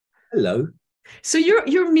Hello. So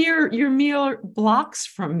you're mere blocks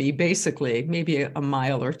from me, basically, maybe a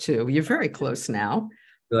mile or two. You're very close now,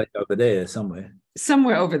 Like over there somewhere.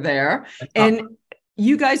 somewhere over there. Up, And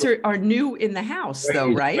you guys are new in the house,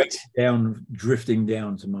 though, right? down, drifting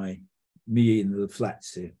down to me in the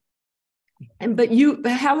flats here. And but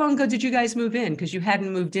how long ago did you guys move in? Because you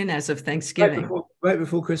hadn't moved in as of Thanksgiving. Right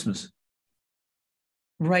before Christmas.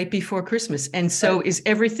 Right before Christmas. And so is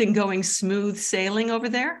everything going smooth sailing over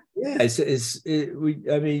there? Yeah, I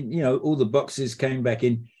mean, all the boxes came back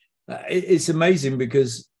in. It's amazing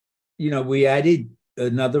because, we added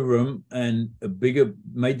another room and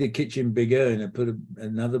made the kitchen bigger, and I put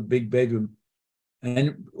another big bedroom,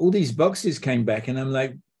 and all these boxes came back, and I'm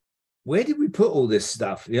like, where did we put all this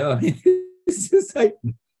stuff? I mean, it's just like,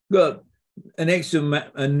 got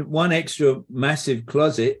one extra massive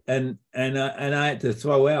closet, and I had to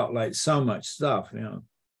throw out like so much stuff.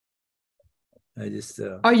 I just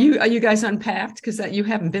Are you guys unpacked? Because that you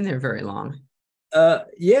haven't been there very long.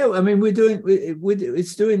 Yeah, I mean,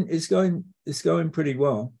 it's going pretty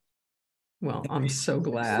well. Well, I'm so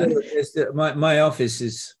glad. My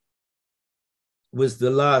office was the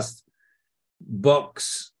last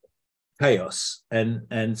box chaos,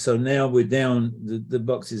 and so now we're down the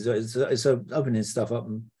boxes. It's opening stuff up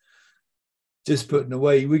and just putting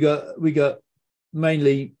away. We got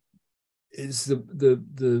mainly it's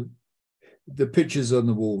the pictures on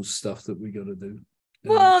the walls stuff that we got to do.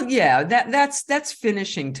 Well, yeah, that's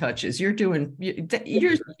finishing touches. You're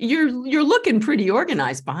looking pretty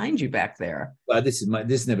organized behind you back there. Well,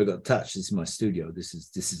 this never got touched. This is my studio. This is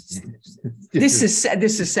this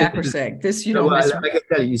is sacrosanct. This well, I can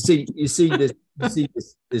tell you. You see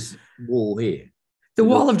this wall here. The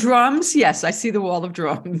wall of drums. Yes, I see the wall of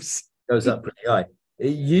drums. Goes up pretty high.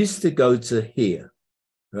 It used to go to here,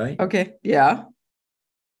 right? Okay. Yeah.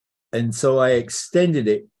 And so I extended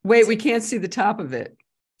it. Wait, we can't see the top of it.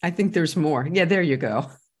 I think there's more. Yeah, there you go.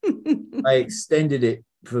 I extended it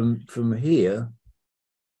from here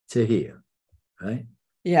to here, right?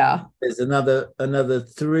 Yeah. There's another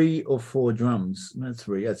 3 or 4 drums. Not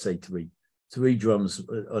 3, I'd say 3. 3 drums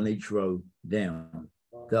on each row down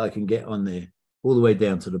that I can get on there all the way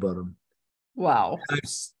down to the bottom. Wow. I've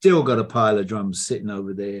still got a pile of drums sitting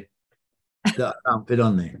over there that I can't fit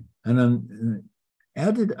on there. And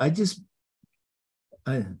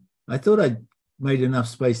I thought I made enough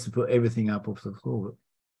space to put everything up off the floor.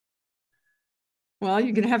 Well,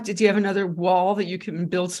 you're going to have to, do you have another wall that you can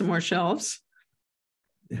build some more shelves?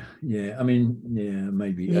 Yeah, I mean, yeah,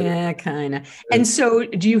 maybe. Yeah, kind of. And so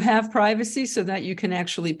do you have privacy so that you can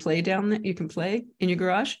actually play down there? You can play in your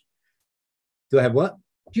garage? Do I have what?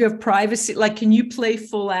 Do you have privacy? Like, can you play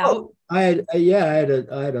full out? I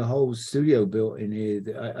had a whole studio built in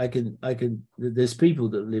here. I can. There's people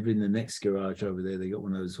that live in the next garage over there. They got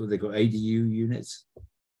one of those. What they call ADU units.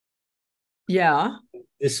 Yeah.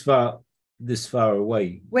 This far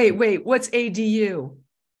away. Wait. What's ADU?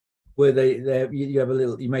 Where you have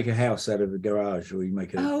you make a house out of a garage, or you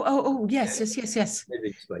make a yes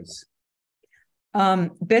living space.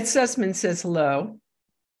 Bet Sussman says hello.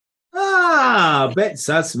 Ah, Bet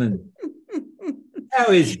Sussman.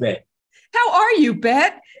 How is Bet? How are you,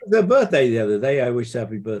 Bet? Her birthday the other day. I wished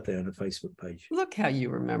happy birthday on the Facebook page. Look how you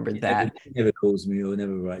remembered that. She never calls me or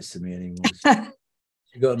never writes to me anymore.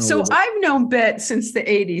 So I've known Bet since the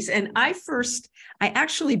 80s. And I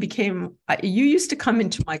actually became, you used to come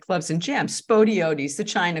into my clubs and jams, Spodiotes, the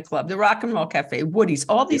China Club, the Rock and Roll Cafe, Woody's,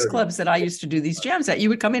 all these clubs that I used to do these jams at. You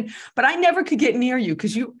would come in, but I never could get near you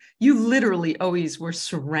because you literally always were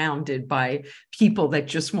surrounded by people that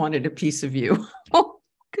just wanted a piece of you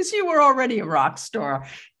because you were already a rock star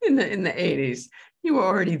in the 80s. You were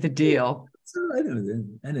already the deal. So I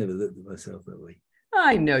never looked at myself that way.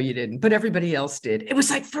 I know you didn't, but everybody else did. It was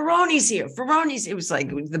like, Ferrone's here. It was like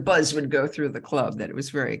the buzz would go through the club that it was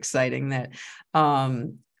very exciting that.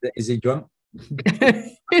 Is he drunk?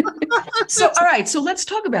 So, all right. So let's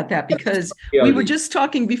talk about that because we were just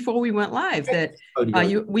talking before we went live that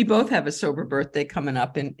we both have a sober birthday coming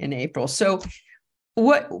up in April. So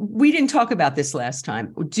we didn't talk about this last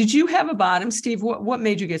time. Did you have a bottom, Steve? What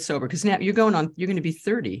made you get sober? Because now you're going to be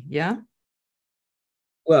 30. Yeah.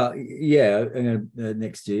 Well, yeah,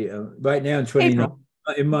 next year. Right now, I'm 29.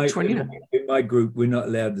 In my group, we're not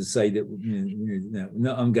allowed to say that.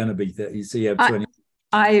 No, I'm going to be 30. You see, you have 20.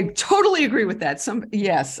 I totally agree with that.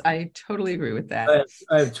 I totally agree with that.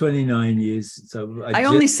 I have 29 years. So I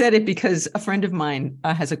only said it because a friend of mine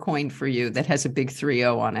has a coin for you that has a big 30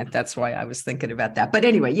 on it. That's why I was thinking about that. But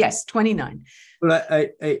anyway, yes, 29. Well, I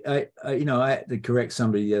had to correct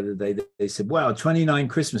somebody the other day. They said, "Wow, 29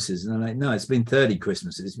 Christmases," and I'm like, "No, it's been 30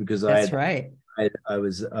 Christmases because that's right. I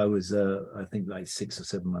think like 6 or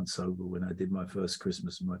 7 months sober when I did my first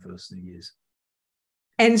Christmas and my first New Year's.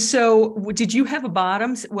 And so did you have a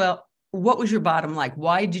bottom? Well, what was your bottom like?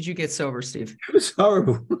 Why did you get sober, Steve? It was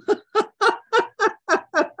horrible.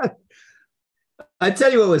 I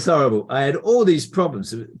tell you what was horrible. I had all these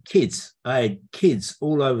problems. Kids. I had kids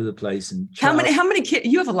all over the place. And how many kids?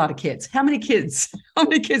 You have a lot of kids. How many kids? How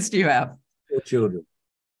many kids do you have? 4 children.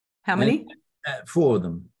 How many? 4 of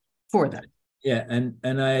them. 4 of them. Yeah,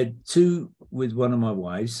 and I had 2 with one of my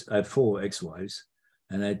wives. I had 4 ex-wives,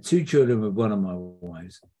 and I had 2 children with one of my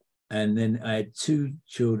wives, and then I had 2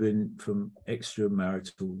 children from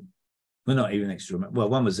extramarital. Well, not even extramarital. Well,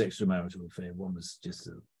 one was extramarital affair. One was just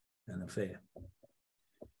an affair.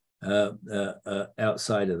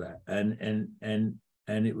 Outside of that,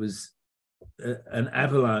 and it was an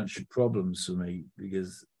avalanche of problems for me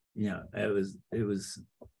because it was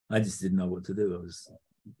I just didn't know what to do.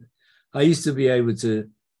 I used to be able to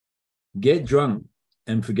get drunk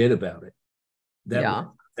and forget about it.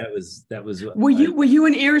 That was. Were you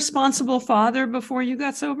an irresponsible father before you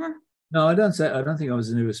got sober? No, I don't think I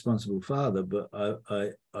was an irresponsible father, but I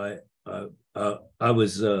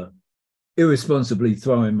was irresponsibly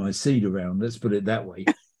throwing my seed around. Let's put it that way.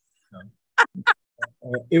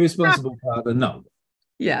 Irresponsible father, no.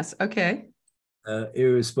 Yes. Okay.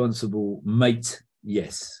 Irresponsible mate,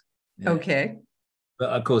 yes. Yeah. Okay. But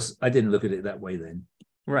of course, I didn't look at it that way then.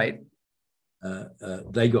 Right.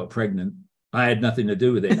 They got pregnant. I had nothing to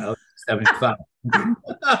do with it. I was just having fun.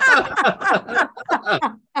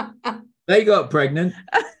 They got pregnant.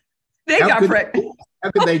 How could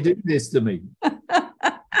they do this to me?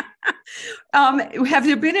 Have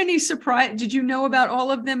there been any surprise? Did you know about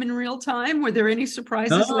all of them in real time? Were there any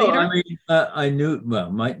surprises later? I mean, I knew.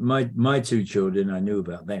 Well, my 2 children, I knew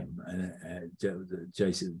about them.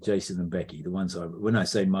 Jason and Becky, the ones when I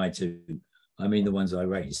say my 2, I mean the ones I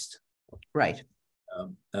raised. Right.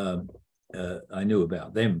 I knew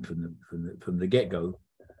about them from the get-go,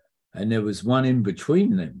 and there was one in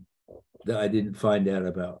between them that I didn't find out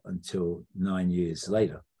about until 9 years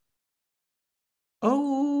later.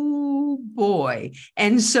 Oh boy.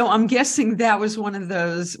 And so I'm guessing that was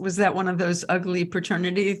was that one of those ugly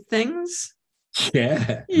paternity things?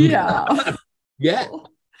 Yeah. Yeah. Yeah.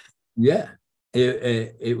 Yeah.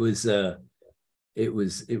 It was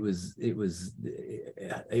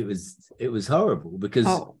horrible because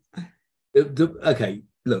okay,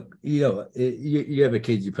 look, you have a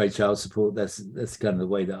kid, you pay child support. That's kind of the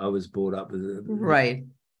way that I was brought up. Right.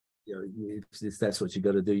 If that's what you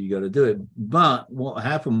got to do, you got to do it. But what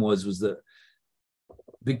happened was that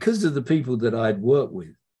because of the people that I'd worked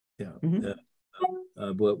with, I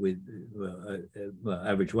worked with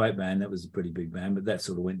Average White Band. That was a pretty big band, but that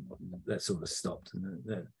sort of stopped,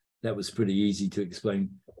 and that was pretty easy to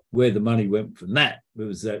explain where the money went from that. It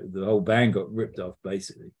was that the whole band got ripped off,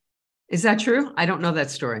 basically. Is that true? I don't know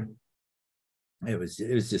that story. It was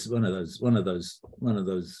just one of those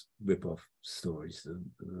rip-off stories of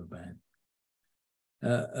the band.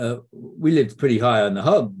 We lived pretty high on the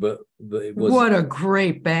hog, but it was. What a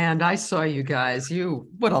great band! I saw you guys. You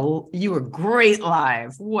were great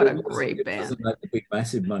live. What a great band! It wasn't like the big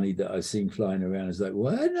massive money that I've seen flying around. It's like,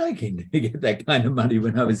 why didn't I get that kind of money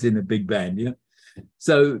when I was in a big band? Yeah.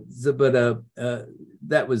 But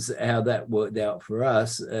that was how that worked out for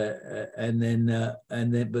us, and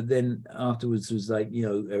then afterwards was like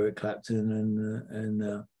Eric Clapton and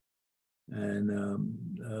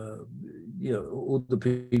all the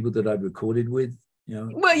people that I'd recorded with.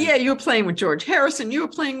 Well, yeah, you were playing with George Harrison. You were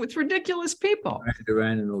playing with ridiculous people.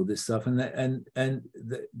 Around and all this stuff, and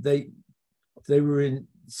they were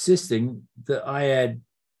insisting that I had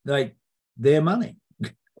like their money.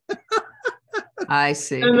 I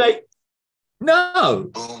see. And like,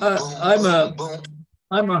 no,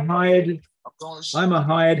 I'm a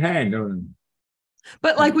hired hand.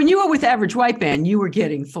 But like when you were with Average White Band, you were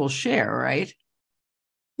getting full share, right?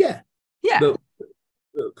 Yeah. Yeah. But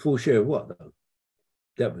full share of what though?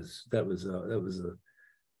 That was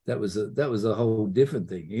a whole different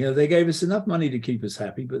thing. They gave us enough money to keep us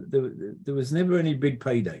happy, but there was never any big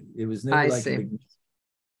payday. It was never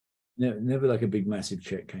never like a big massive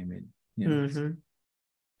check came in. Mm-hmm.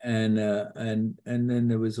 And then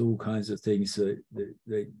there was all kinds of things that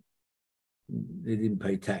they didn't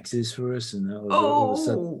pay taxes for us, and all of a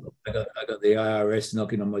sudden I got the IRS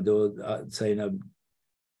knocking on my door saying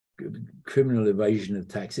criminal evasion of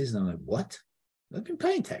taxes, and I'm like, what? I've been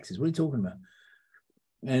paying taxes. What are you talking about?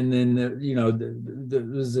 And then there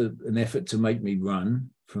was an effort to make me run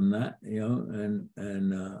from that, and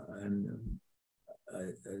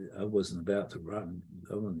I wasn't about to run.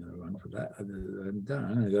 I wasn't going to run for that. I'm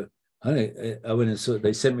done. I go, I went and saw.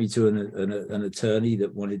 They sent me to an attorney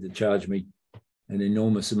that wanted to charge me an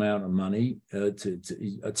enormous amount of money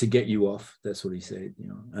to get you off. That's what he said, you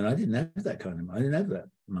know. And I didn't have that kind of money. I didn't have that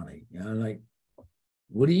money. You know, like,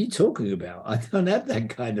 what are you talking about? I don't have that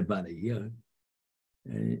kind of money, you know.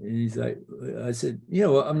 And he's like, I said, you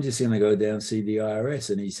know what? I'm just going to go down and see the IRS.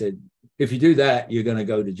 And he said, if you do that, you're going to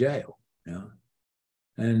go to jail, you know.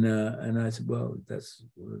 And I said, well, that's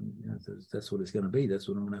what it's going to be. That's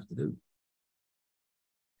what I'm going to have to do.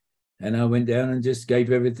 And I went down and just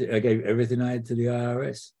gave everything. I gave everything I had to the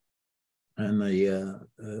IRS, and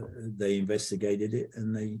they investigated it,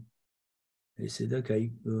 and they said, okay,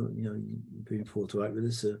 well, you know, you've been forthright with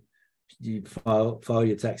us. You file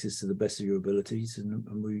your taxes to the best of your abilities, and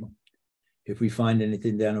if we find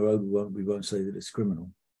anything down the road, we won't say that it's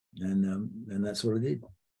criminal. And that's what I did.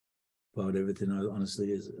 Filed everything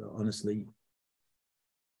honestly,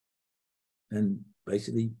 and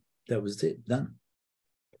basically that was it, done.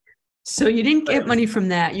 So you didn't get money from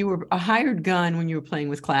that. You were a hired gun when you were playing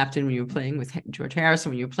with Clapton, when you were playing with George Harrison,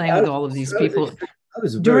 when you were playing with all of these people.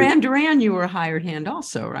 Duran, you were a hired hand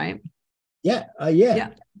also, right? Yeah. I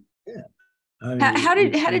mean, how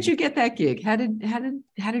did you get that gig? How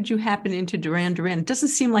did you happen into Duran Duran? It doesn't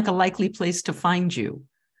seem like a likely place to find you.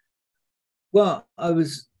 Well, I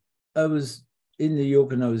was in New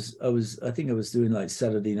York, and I think I was doing like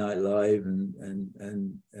Saturday Night Live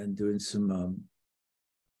and doing some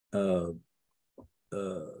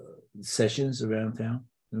sessions around town,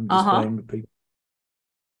 and just playing with people.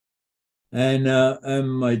 And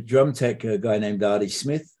my drum tech, a guy named Artie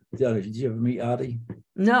Smith. Did you ever meet Artie?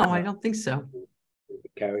 No, I don't think so.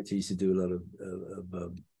 Character used to do a lot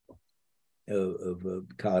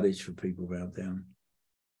of cartage for people around town,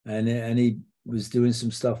 and he was doing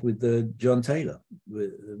some stuff with John Taylor.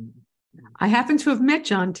 I happen to have met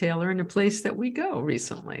John Taylor in a place that we go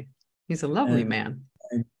recently. He's a lovely man.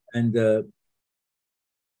 And John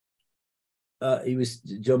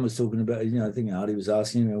was talking about, you know, I think Artie was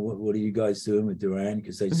asking him, what are you guys doing with Duran?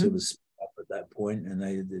 Because they sort of split up at that point, and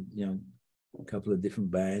they did, you know, a couple of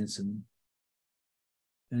different bands, and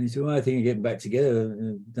he said, well, I think you're getting back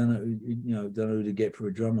together. Don't know who to get for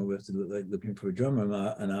a drummer. We have to look like looking for a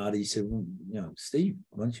drummer. And Artie said, well, you know, Steve,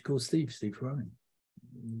 why don't you call Steve Ferrone?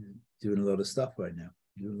 Doing a lot of stuff right now,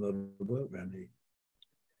 doing a lot of work around here.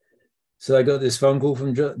 So I got this phone call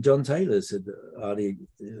from John Taylor. Said Artie,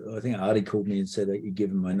 I think Artie called me and said that he'd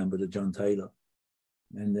given my number to John Taylor.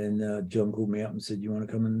 And then John called me up and said, you want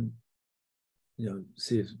to come and, you know,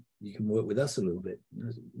 see if you can work with us a little bit?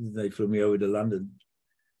 They flew me over to London.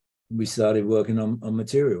 We started working on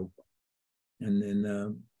material, and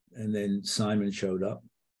then Simon showed up,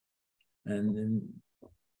 and then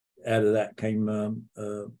out of that came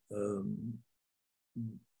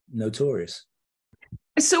Notorious.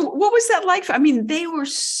 So what was that like? I mean, they were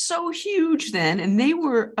so huge then, and they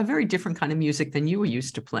were a very different kind of music than you were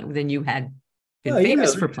used to playing, than you had been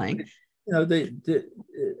famous for playing. You know,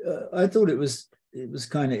 I thought it was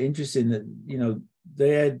kind of interesting that, you know,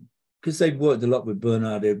 they had, because they'd worked a lot with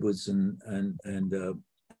Bernard Edwards and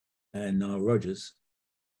Nile Rodgers.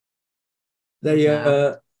 They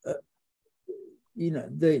you know,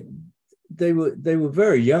 they were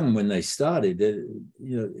very young when they started. You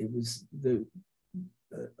know, it was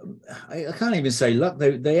I can't even say luck.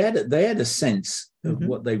 They had a sense of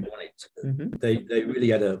what they wanted to do. They really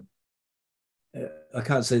had I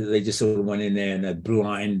can't say that they just sort of went in there and had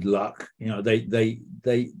blind luck. You know, they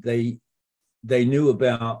knew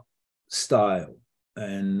about style,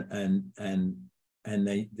 and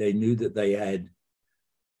they knew that they had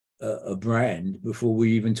a brand before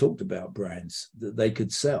we even talked about brands that they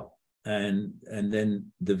could sell, and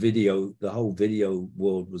then the whole video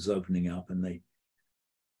world was opening up, and they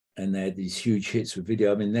had these huge hits with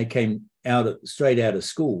video. I mean, they came straight out of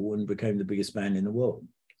school and became the biggest band in the world,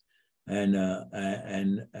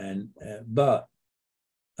 but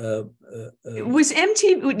was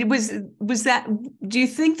MTV was that? Do you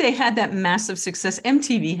think they had that massive success?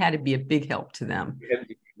 MTV had to be a big help to them.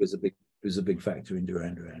 MTV was a big factor in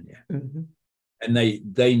Duran Duran, yeah. And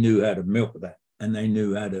they knew how to milk that, and they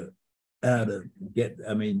knew how to get.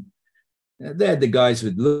 I mean, they had the guys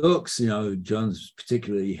with looks. You know, John's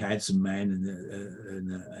particularly handsome man,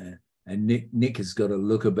 and Nick has got a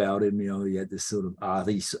look about him. You know, he had this sort of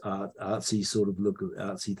artsy sort of look,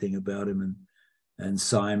 artsy thing about him, and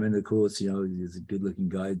Simon, of course, you know, he's a good-looking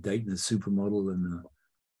guy dating a supermodel, and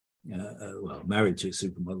well, married to a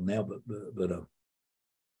supermodel now, but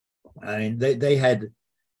I mean, they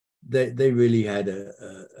really had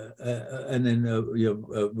and then you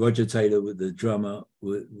know, Roger Taylor with the drummer,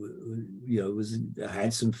 you know, was a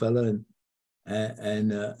handsome fella,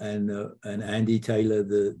 and Andy Taylor,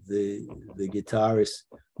 the guitarist,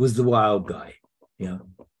 was the wild guy,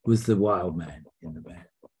 was the wild man in the band,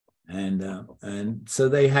 and so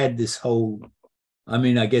they had this whole, I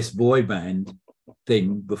mean, I guess boy band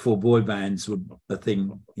thing before boy bands were a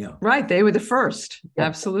thing, Right, they were the first,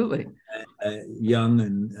 absolutely. Young,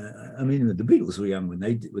 and I mean, the Beatles were young when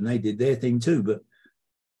they did their thing too, but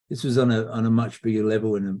this was on a much bigger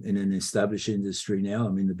level in an established industry now. I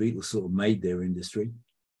mean, the Beatles sort of made their industry,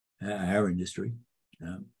 our industry,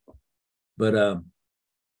 but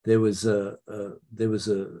they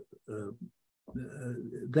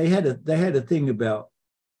had a thing about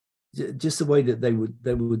just the way that they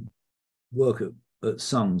would work at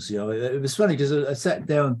songs. It was funny because I sat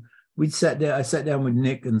down with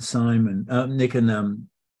Nick and Simon, Nick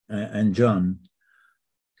and John.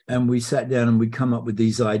 And we sat down and we'd come up with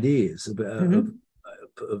these ideas about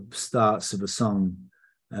of starts of a song,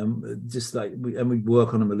 just like we'd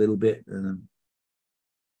work on them a little bit,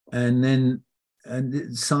 and then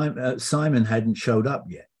Simon hadn't showed up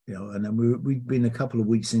yet, and then we'd been a couple of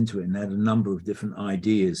weeks into it and had a number of different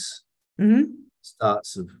ideas,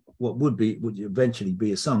 starts of what would eventually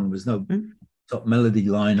be a song. There was no top melody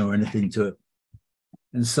line or anything to it,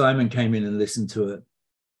 and Simon came in and listened to it.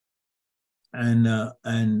 And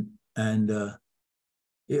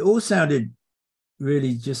it all sounded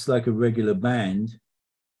really just like a regular band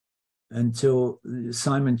until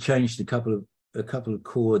Simon changed a couple of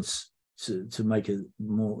chords to make it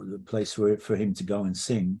more the place for him to go and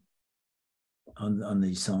sing on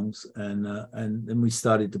these songs, and then we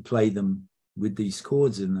started to play them with these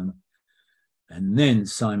chords in them, and then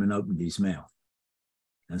Simon opened his mouth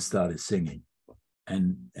and started singing,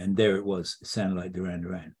 and there it was. It sounded like Duran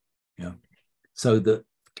Duran, So the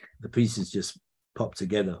pieces just pop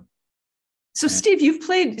together. So Steve,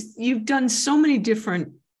 you've done so many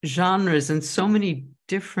different genres and so many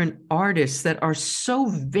different artists that are so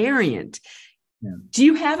variant. Yeah. Do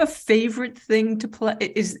you have a favorite thing to play?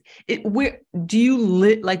 Where do you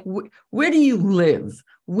live? Like, where do you live?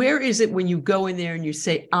 Where is it when you go in there and you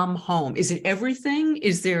say, I'm home? Is it everything?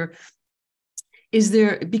 Is there,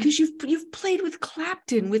 because you've played with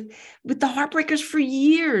Clapton, with the Heartbreakers for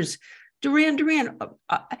years, Duran Duran,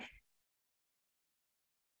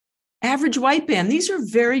 Average White Band. These are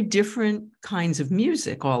very different kinds of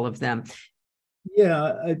music, all of them.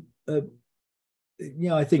 Yeah,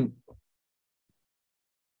 I think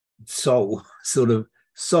soul sort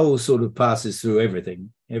of passes through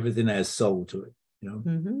everything. Everything has soul to it,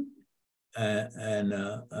 Mm-hmm.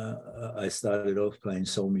 I started off playing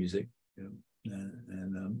soul music, and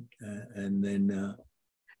then.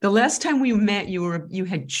 The last time we met, you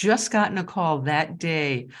had just gotten a call that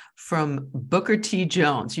day from Booker T.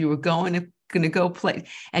 Jones. You were going to go play,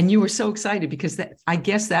 and you were so excited because I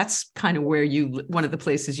guess that's kind of where one of the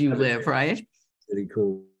places you live, right? Really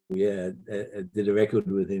cool. Yeah, I did a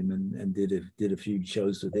record with him and did a few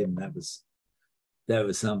shows with him. That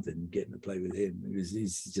was something, getting to play with him.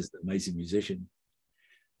 He's just an amazing musician.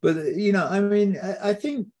 But I mean, I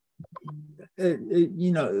think. Kind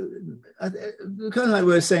of like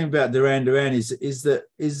we were saying about Duran Duran is that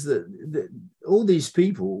all these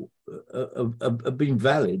people have been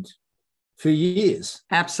valid for years.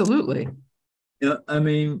 Absolutely. I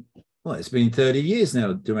mean, it's been 30 years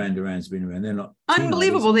now. Duran Duran's been around. They're not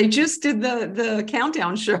unbelievable. They just did the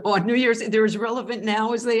countdown show on New Year's. They're as relevant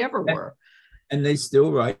now as they ever were. And they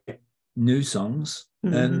still write new songs,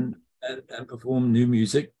 mm-hmm. and perform new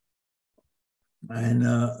music. And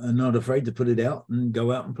are not afraid to put it out and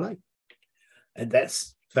go out and play, and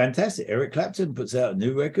that's fantastic. Eric Clapton puts out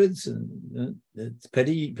new records, and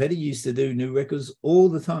Petty used to do new records all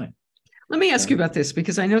the time. Let me ask you about this,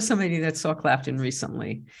 because I know somebody that saw Clapton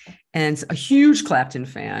recently, and a huge Clapton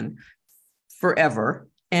fan forever,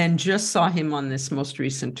 and just saw him on this most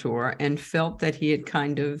recent tour, and felt that he had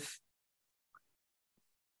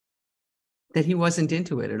that he wasn't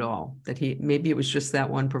into it at all, that maybe it was just that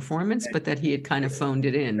one performance, but that he had kind of phoned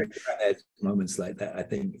it in. Moments like that, I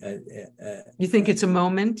think. You think it's a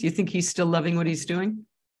moment? You think he's still loving what he's doing?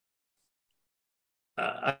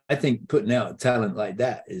 I think putting out talent like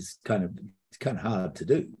that is kind of hard to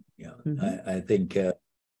do. Mm-hmm. I think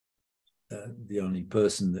the only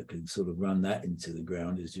person that can sort of run that into the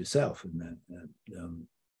ground is yourself, and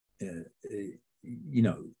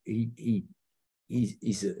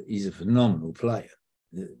He's a phenomenal player.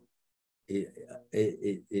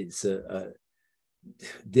 It's a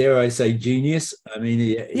dare I say genius. I mean,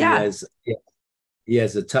 he has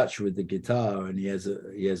a touch with the guitar, and he has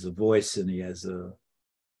a voice, and he has a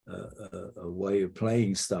way of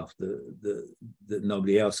playing stuff that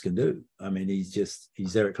nobody else can do. I mean,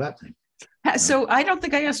 he's Eric Clapton. So I don't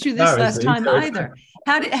think I asked you this last time either.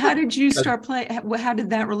 How did you start playing? How did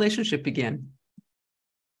that relationship begin?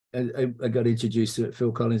 I got introduced to it.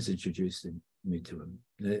 Phil Collins introduced me to him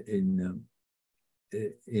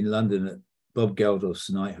in London at Bob Geldof's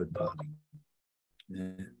knighthood party,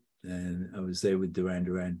 and I was there with Duran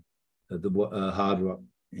Duran at the Hard Rock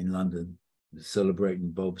in London,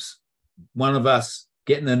 celebrating Bob's, one of us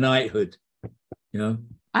getting a knighthood. You know,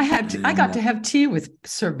 I got to have tea with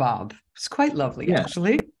Sir Bob. It's quite lovely,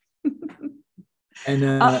 actually.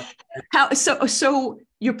 And so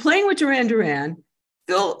you're playing with Duran Duran.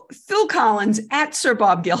 Phil Collins at Sir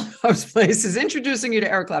Bob Geldof's place is introducing you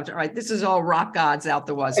to Eric Clapton. All right, this is all rock gods out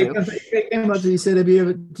the wazoo. He said,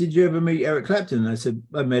 did you ever meet Eric Clapton? And I said,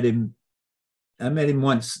 I met him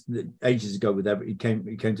once ages ago with he came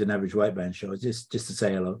to an Average White Band show just to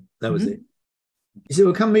say hello. That was it. He said,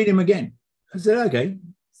 well, come meet him again. I said, okay.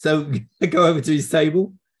 So I go over to his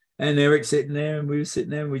table and Eric's sitting there, and we were sitting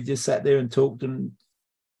there, and we just sat there and talked, and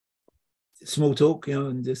small talk,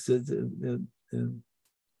 and just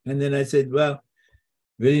and then I said, well,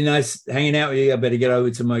 really nice hanging out with you. I better get over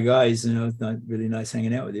to my guys. Really nice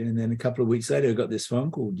hanging out with you. And then a couple of weeks later, I got this phone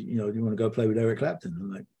call. Do you want to go play with Eric Clapton?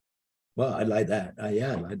 I'm like, well, I'd like that.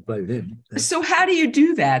 Yeah, I'd like to play with him. So how do you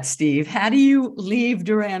do that, Steve? How do you leave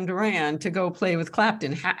Duran Duran to go play with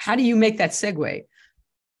Clapton? How do you make that segue?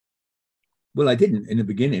 Well, I didn't in the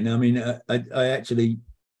beginning. I mean, I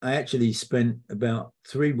actually spent about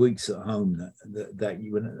 3 weeks at home that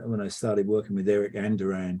when I started working with Eric and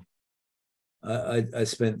Duran. I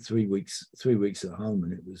spent 3 weeks at home,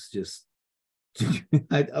 and it was just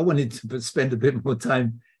I wanted to spend a bit more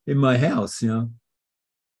time in my house,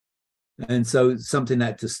 and so something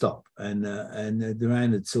had to stop, and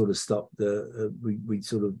Duran had sort of stopped. We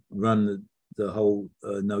sort of run the whole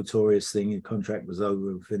Notorious thing. The contract was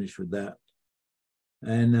over, we finished with that.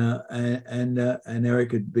 And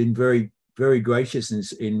Eric had been very, very gracious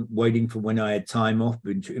in waiting for when I had time off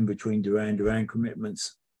in between Duran Duran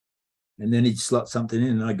commitments, and then he'd slot something in,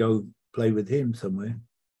 and I go play with him somewhere.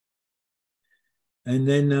 And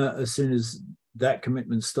then as soon as that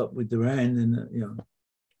commitment stopped with Duran,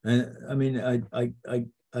 and I mean,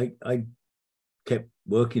 I kept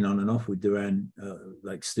working on and off with Duran,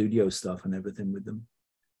 like studio stuff and everything with them.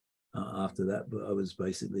 After that, but I was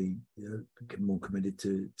basically more committed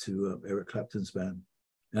to Eric Clapton's band.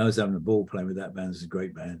 And I was having a ball playing with that band. It's a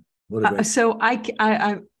great band. What a great so I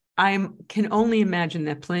can only imagine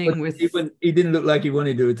that playing with. He didn't look like he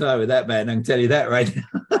wanted to retire with that band. I can tell you that right now.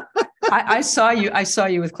 I saw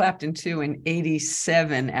you with Clapton too in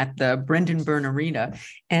 '87 at the Brendan Byrne Arena,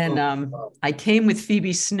 and I came with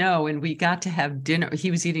Phoebe Snow, and we got to have dinner.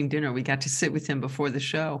 He was eating dinner. We got to sit with him before the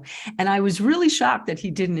show, and I was really shocked that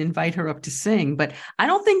he didn't invite her up to sing. But I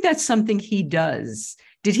don't think that's something he does.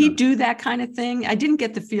 Did he do that kind of thing? I didn't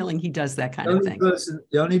get the feeling he does that kind of thing.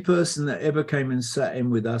 The only person that ever came and sat in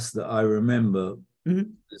with us that I remember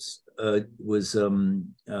was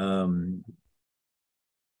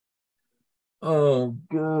oh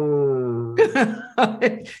God.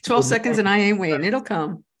 12 seconds and I ain't waiting. It'll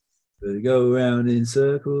come. They go around in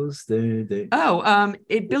circles. Billy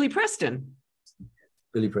Preston.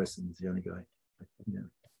 Billy Preston's the only guy. Yeah.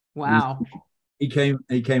 Wow. He came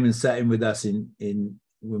and sat in with us in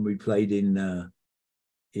when we played in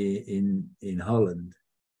Holland.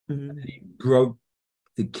 And he broke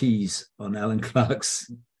the keys on Alan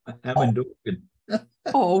Clark's Hammond organ.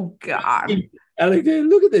 Oh God. Alan,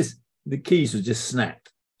 look at this. The keys were just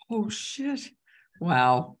snapped. Oh shit!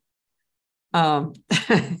 Wow.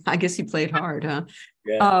 I guess he played hard, huh?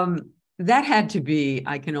 Yeah. That had to be.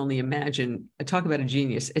 I can only imagine. Talk about a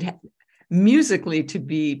genius. Musically, to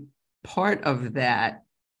be part of that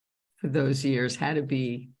for those years had to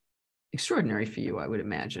be extraordinary for you, I would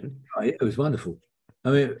imagine. Oh, yeah, it was wonderful. I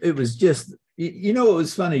mean, it was just. What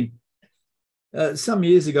was funny? Some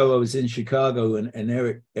years ago, I was in Chicago, and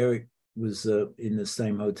Eric was in the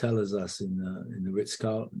same hotel as us in the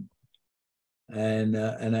Ritz-Carlton, and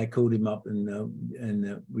I called him up,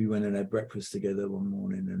 and we went and had breakfast together one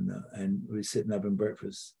morning, and we were sitting having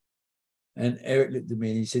breakfast, and Eric looked at me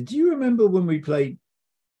and he said, "Do you remember when we played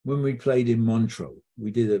in Montreux?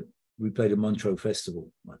 We played a Montreux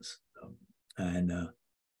festival once," and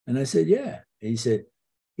I said, "Yeah." He said,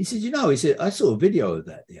 he said, "I saw a video of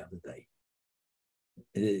that the other day."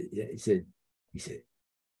 He said.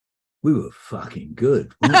 We were fucking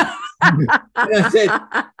good. I said,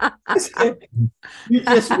 you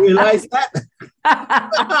just realized that?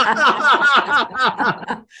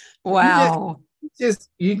 Wow.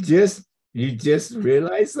 You just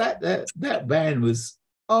realized that band was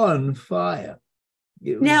on fire.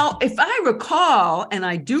 Now, if I recall, and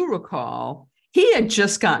I do recall, he had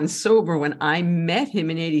just gotten sober when I met him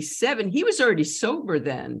in 87. He was already sober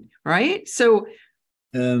then, right? So,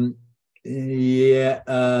 yeah.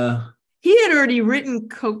 He had already written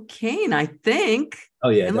cocaine, I think. Oh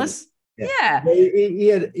yeah, unless yeah. He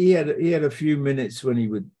had a few minutes when he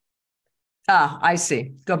would. I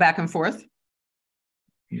see. Go back and forth.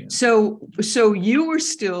 Yeah. So you were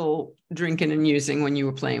still drinking and using when you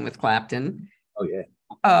were playing with Clapton. Oh yeah.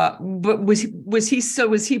 But was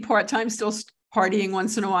he part-time, still partying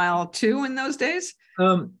once in a while too in those days?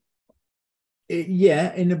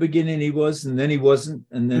 Yeah, in the beginning he was, and then he wasn't,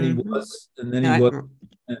 and then he was, and then he was.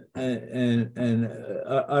 And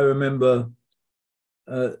I remember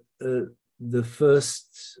the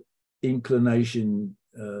first inclination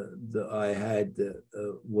that I had that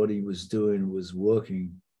what he was doing was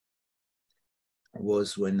working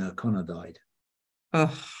was when Connor died.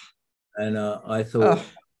 And I thought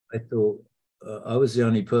I was the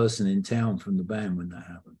only person in town from the band when that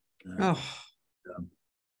happened.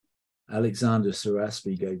 Alexandra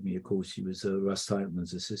Saraspi gave me a call. She was Russ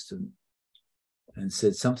Titeman's assistant, and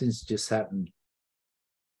said, something's just happened.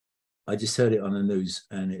 I just heard it on the news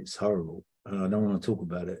and it's horrible. And I don't want to talk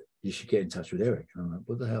about it. You should get in touch with Eric. And I'm like,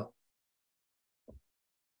 what the hell?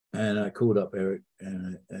 And I called up Eric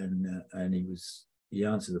and he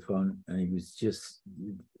answered the phone and he was just,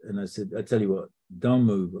 and I said, I tell you what, don't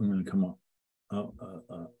move. I'm going to come up. I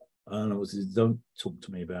don't know what it is. Don't talk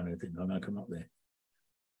to me about anything. I'm going to come up there.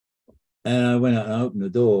 And I went out and opened the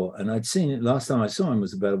door, and I'd seen it. Last time I saw him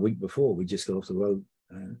was about a week before. We just got off the road,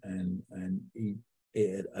 and it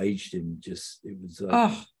had aged him. It was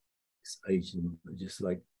like it's aged him just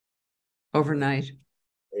like overnight.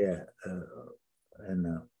 Yeah, and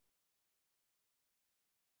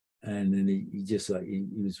then he just like he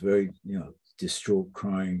was very distraught,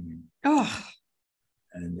 crying.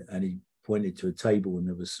 And he pointed to a table, and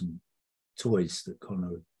there was some toys that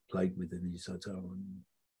Connor played with in his hotel room.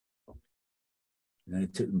 And I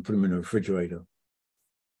took them, put them in a refrigerator,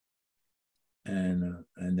 and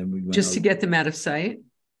then we went just to get them out of sight.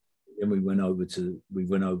 Then we went over to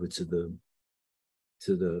the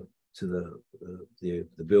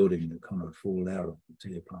building that kind of fall out of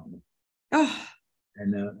the apartment.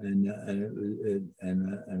 And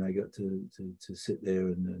I got to sit there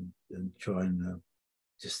and try and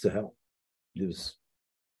just to help. It was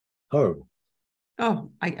horrible.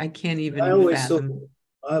 I can't even fathom.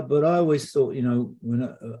 But I always thought,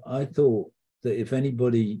 when I thought that if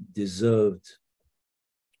anybody deserved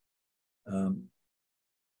some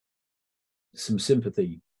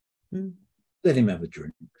sympathy, let him have a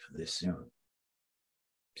drink for this.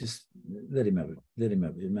 Just let him have it. Let him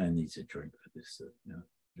have it. The man needs a drink for this.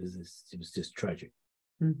 It was just tragic.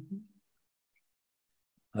 I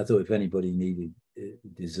thought if anybody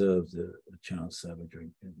deserved a chance to have a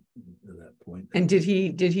drink at that point. And did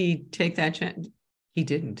he take that chance? He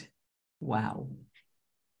didn't. Wow.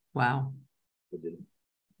 Wow.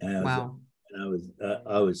 I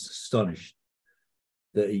was astonished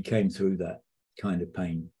that he came through that kind of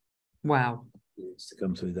pain. Wow. To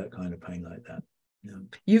come through that kind of pain like that.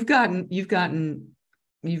 You've gotten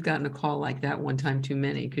a call like that one time too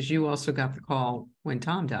many, because you also got the call when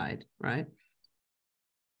Tom died, right?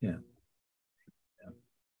 Yeah.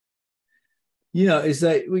 It's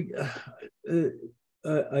like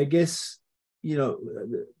I guess.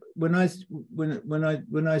 When I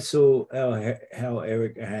saw how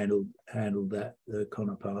Eric handled that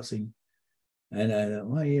Connor passing, and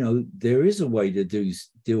there is a way to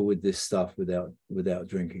deal with this stuff without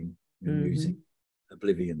drinking and using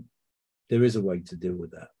oblivion. There is a way to deal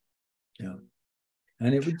with that,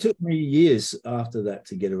 and it took me years after that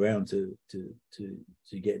to get around to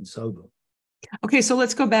getting sober. Okay, so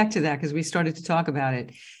let's go back to that, because we started to talk about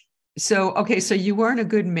it. So you weren't a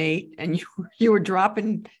good mate, and you were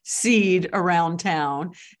dropping seed around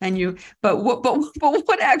town, but what was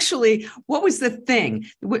the thing?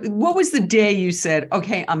 What was the day you said,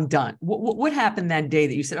 okay, I'm done? What happened that day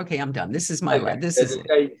that you said, okay, I'm done? This is my life. This is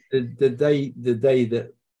it. The day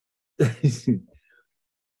that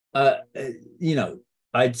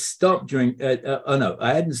I'd stopped drinking. No,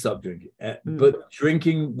 I hadn't stopped drinking, but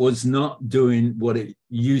drinking was not doing what it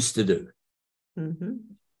used to do.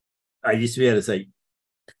 I used to be able to say,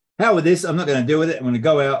 hell with this, I'm not going to deal with it. I'm going to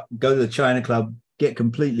go out, go to the China Club, get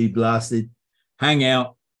completely blasted, hang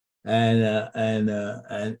out, and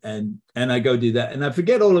I go do that. And I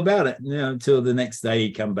forget all about it, until the next day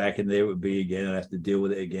you come back and there it would be again. I have to deal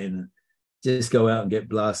with it again. And just go out and get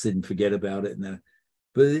blasted and forget about it. And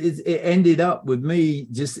But it ended up with me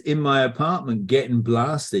just in my apartment getting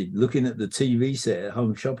blasted, looking at the TV set at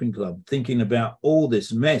Home Shopping Club, thinking about all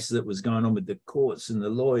this mess that was going on with the courts and the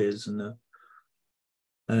lawyers and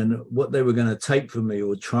what they were going to take from me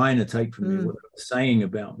or trying to take from me, what they were saying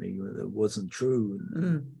about me that wasn't true.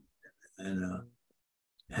 And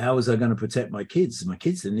how was I going to protect my kids? My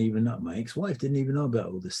kids didn't even know. My ex-wife didn't even know about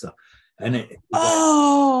all this stuff. And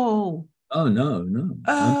no.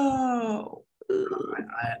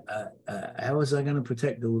 How was I going to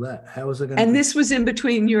protect all that? How was I going? And this was in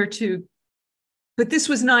between your two, but this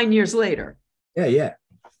was 9 years later. Yeah,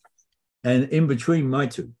 and in between my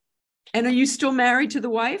two. And are you still married to the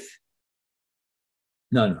wife?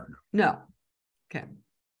 No. Okay.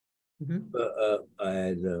 But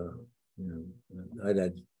I'd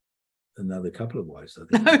had another couple of wives, I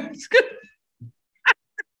think.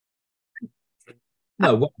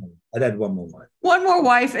 No, one more. I'd had one more wife. One more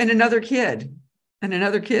wife and another kid. And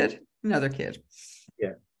another kid. Yeah.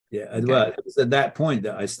 Okay. Well, it was at that point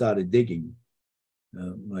that I started digging.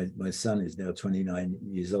 My son is now 29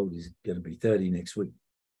 years old. He's going to be 30 next week.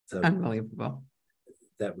 So unbelievable.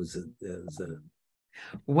 That was a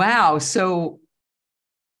wow. So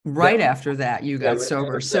right after that, you got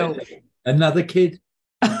sober. So another kid.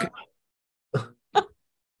 Oh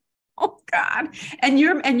God. And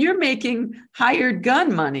you're making hired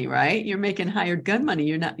gun money, right? You're making hired gun money.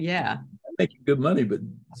 You're not, yeah. I'm making good money, but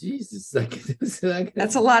Jesus,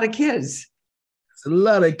 that's a lot of kids. It's a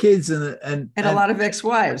lot of kids and a lot of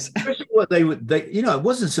ex-wives. What they it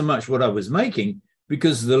wasn't so much what I was making,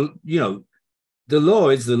 because the law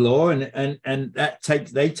is the law, and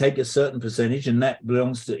they take a certain percentage, and that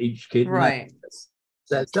belongs to each kid. Right.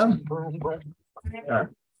 That's done. I'm going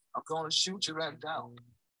to shoot you right now.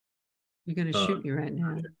 You're going to shoot you right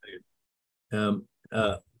now.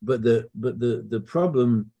 But the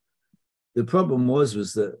problem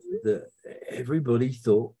was that everybody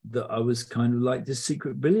thought that I was kind of like this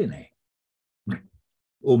secret billionaire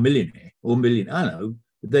or millionaire or million. I don't know.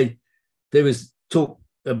 There was talk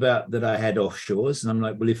about that I had offshores, and I'm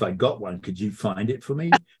like, well, if I got one, could you find it for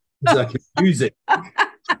me so I could use it?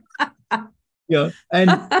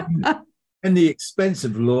 And the expense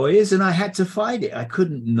of lawyers, and I had to fight it. I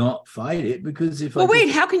couldn't not fight it, because if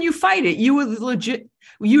how can you fight it? You were legit.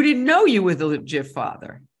 You didn't know you were the legit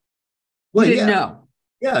father. Well, you didn't know.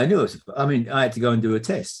 Yeah, I knew. I had to go and do a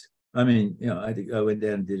test. I went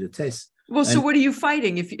down and did a test. Well, so what are you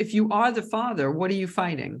fighting? If you are the father, what are you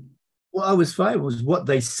fighting? What I was fighting was what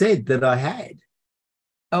they said that I had.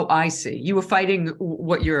 Oh, I see. You were fighting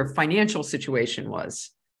what your financial situation was.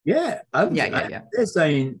 Yeah. Yeah. They're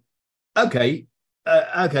saying, okay,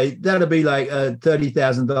 that'll be like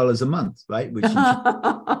 $30,000 a month, right? Which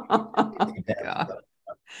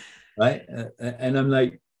right? And I'm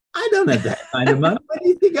like, I don't have that kind of money. Why do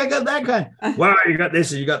you think I got that kind? Well, you got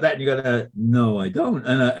this and you got that and you got that. No, I don't.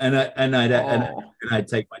 And I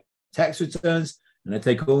take my tax returns and I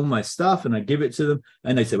take all my stuff and I give it to them.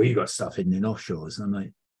 And they say, well, you got stuff hidden in offshores. And I'm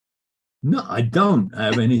like, no, I don't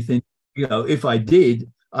have anything. If I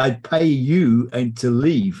did, I'd pay you and to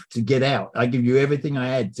leave, to get out. I give you everything I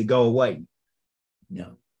had to go away.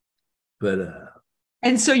 But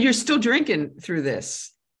and so you're still drinking through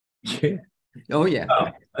this. Yeah. Oh yeah.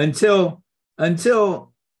 Until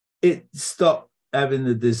it stopped having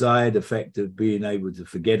the desired effect of being able to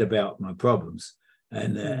forget about my problems,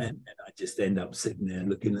 and I just end up sitting there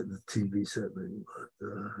looking at the TV set. What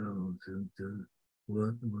the hell?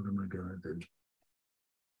 What am I going to do?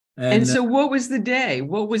 And so what was the day?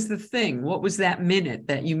 What was the thing? What was that minute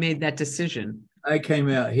that you made that decision? I came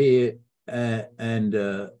out here and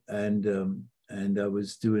I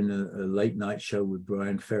was doing a late night show with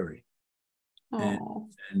Brian Ferry. And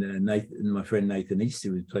Nathan, my friend Nathan East,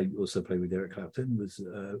 who also played with Eric Clapton,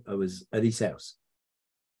 I was at his house.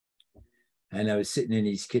 And I was sitting in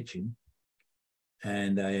his kitchen,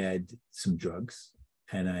 and I had some drugs,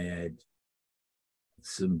 and I had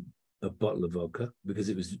a bottle of vodka, because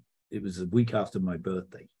it was a week after my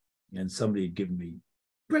birthday, and somebody had given me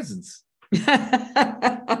presents.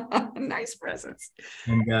 Nice presents.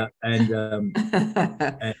 And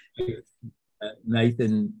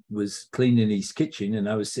Nathan was cleaning his kitchen, and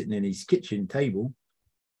I was sitting in his kitchen table,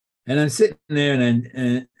 and I'm sitting there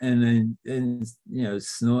and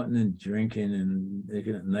snorting and drinking and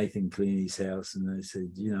looking at Nathan clean his house. And I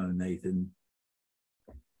said, Nathan,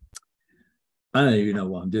 I don't even know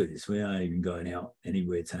what I'm doing this. We aren't even going out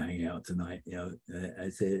anywhere to hang out tonight. I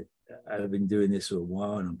said, I've been doing this for a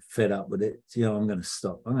while and I'm fed up with it. I'm going to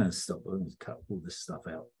stop. I'm going to cut all this stuff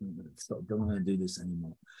out. I'm going to stop. Don't want to do this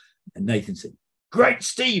anymore. And Nathan said, great,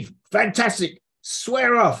 Steve, fantastic.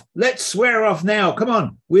 swear off. Let's swear off now. Come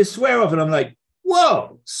on, we'll swear off. And I'm like,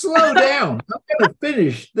 whoa, slow down. I'm going to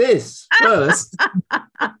finish this first.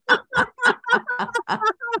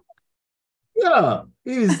 Yeah,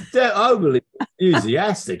 he was overly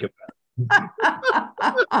enthusiastic about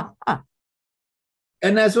it.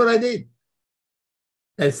 And that's what I did.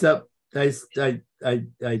 I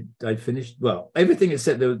finished, well, everything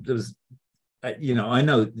except there was, you know, I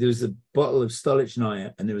know there was a bottle of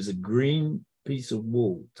Stolichnaya and there was a green piece of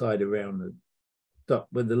wool tied around the top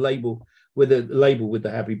where the label with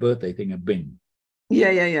the happy birthday thing had been.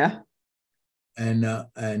 Yeah. And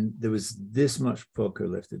there was this much vodka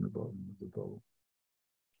left in the bottom of the bottle.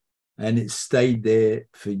 And it stayed there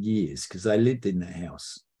for years because I lived in that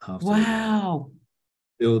house after. Wow.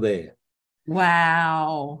 Still there.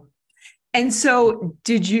 Wow. And so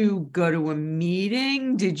did you go to a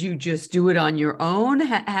meeting? Did you just do it on your own?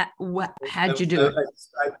 How'd you do it?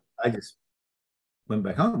 I just went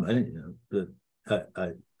back home. I didn't, you know, but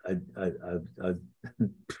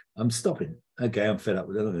I'm stopping. Okay, I'm fed up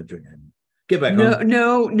with it. I'm not going to drink anymore. Get back home.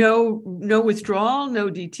 No withdrawal, no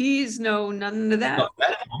DTs, none of that.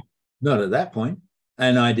 Not at that point.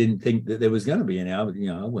 And I didn't think that there was going to be any. I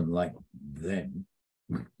wouldn't like them.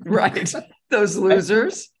 Right. Those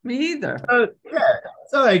losers. Me either. Yeah.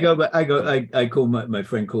 So I call my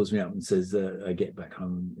friend calls me up and says, I get back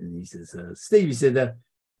home and he says, Steve, he said,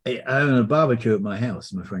 hey, I own a barbecue at my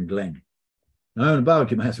house, my friend Glenn. I own a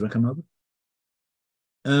barbecue at my house. Will I come over?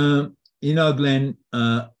 You know, Glenn,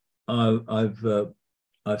 I've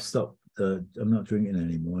stopped. I'm not drinking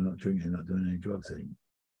anymore. I'm not doing any drugs anymore.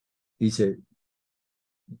 He said,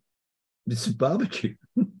 it's a barbecue.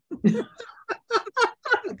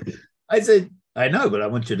 I said, I know, but I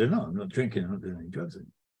want you to know I'm not drinking. I'm not doing any drugs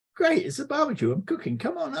anymore. Great, it's a barbecue. I'm cooking.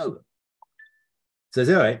 Come on over. So I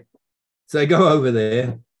said, all right. So I go over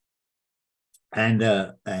there, and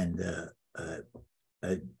I'm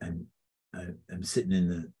sitting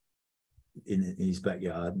in his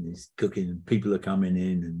backyard, and he's cooking, and people are coming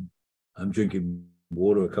in, and I'm drinking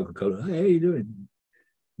water or Coca-Cola. Hey, how you doing?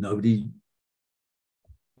 Nobody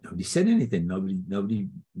said anything. Nobody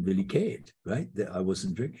really cared, right? That I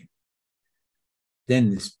wasn't drinking.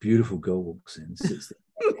 Then this beautiful girl walks in, sits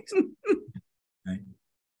there, right?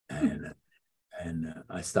 And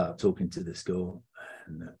I start talking to this girl,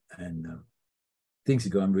 and things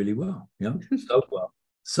are going really well, you know,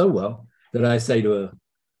 so well that I say to her,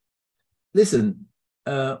 listen,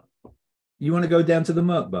 you want to go down to the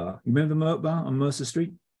Merc Bar? You remember the Merc Bar on Mercer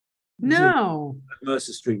Street? No.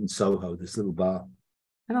 Mercer Street in Soho, this little bar.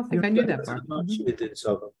 I don't think I knew that bar. She lived in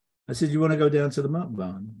Soho. I said, you want to go down to the Merc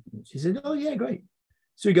Bar? And she said, oh, yeah, great.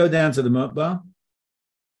 So we go down to the Merc Bar,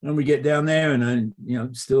 and we get down there, and then, you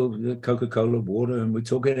know, still the Coca-Cola, water, and we're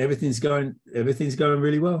talking, everything's going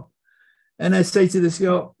really well. And I say to this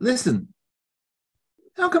girl, listen,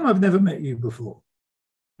 how come I've never met you before?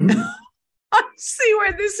 I see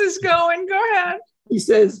where this is going. Go ahead. He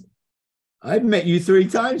says, I've met you 3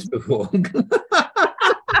 times before.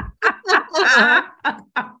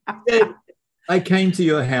 I came to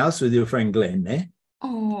your house with your friend Glenn there.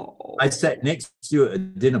 Oh. I sat next to you at a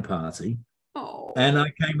dinner party. Oh. And I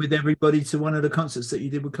came with everybody to one of the concerts that you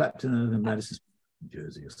did with Clapton in Madison, New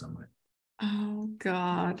Jersey or somewhere. Oh,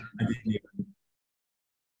 God.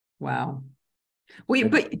 Wow.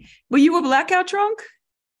 But were you a blackout drunk?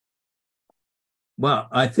 Well,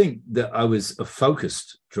 I think that I was a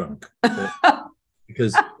focused drunk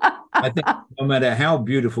because I think no matter how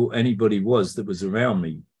beautiful anybody was that was around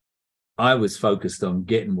me, I was focused on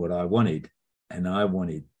getting what I wanted, and I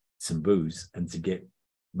wanted some booze and to get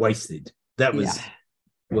wasted. That was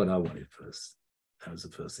what I wanted first. That was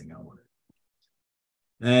the first thing I wanted.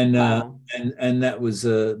 And wow. And that was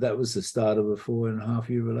the start of a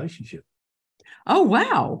 4.5-year relationship. Oh,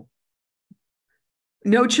 wow.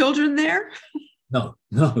 No children there? No.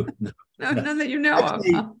 None that you know of.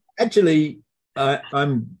 Actually,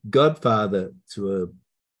 I'm godfather to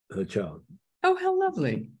her child. Oh, how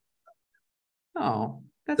lovely. Oh,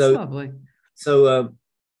 that's lovely. So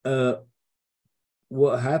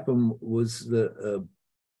what happened was that,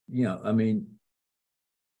 you know, I mean,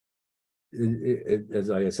 as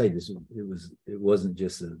I say, it wasn't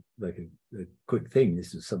just a quick thing.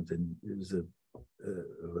 This was something. It was a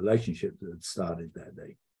relationship that had started that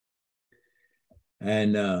day,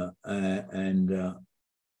 and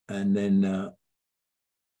then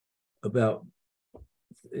about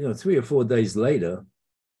 3 or 4 days later,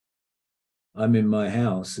 I'm in my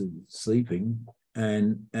house sleeping,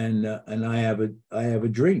 and I have a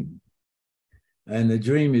dream, and the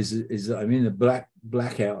dream is I'm in a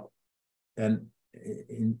blackout, and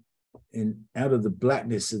out of the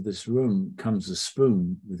blackness of this room comes a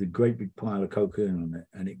spoon with a great big pile of cocaine on it,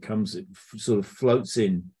 and it sort of floats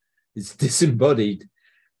in. It's disembodied,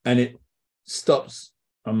 and it stops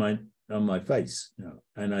on my face,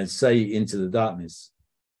 and I say into the darkness,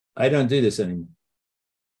 I don't do this anymore.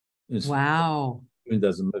 Wow. It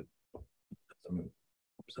doesn't move.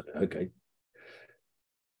 So, okay.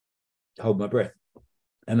 Hold my breath.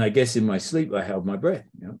 And I guess in my sleep, I held my breath,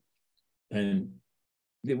 and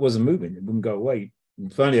it wasn't moving. It wouldn't go away.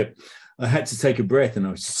 And finally, I had to take a breath, and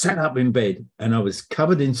I sat up in bed, and I was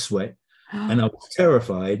covered in sweat, and I was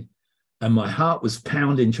terrified, and my heart was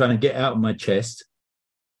pounding, trying to get out of my chest.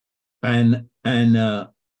 And I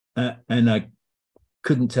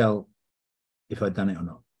couldn't tell if I'd done it or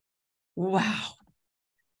not. Wow.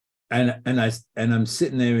 And I'm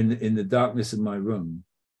sitting there in the darkness of my room,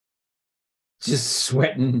 just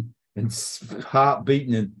sweating and heart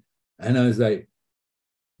beating, and I was like,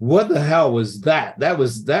 "What the hell was that? That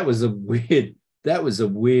was a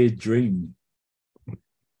weird dream."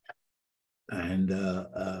 And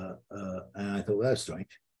I thought, well, that's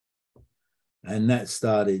strange. And that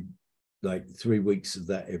started like 3 weeks of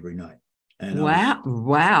that every night. And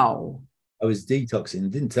wow. I was detoxing,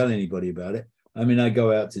 didn't tell anybody about it. I mean, I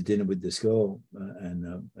go out to dinner with this girl, and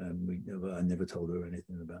I never told her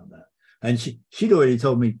anything about that. And she'd already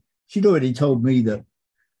told me that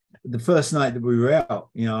the first night that we were out,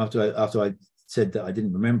 after I said that I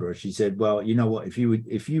didn't remember her, she said, "Well, you know what? If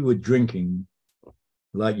you were drinking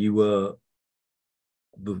like you were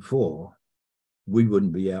before, we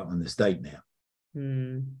wouldn't be out on this date now."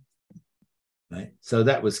 Right. So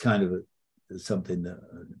that was kind of something that.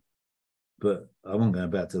 But I wasn't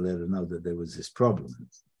about to let her know that there was this problem,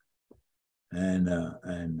 but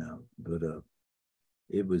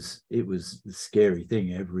it was a scary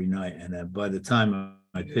thing every night. And by the time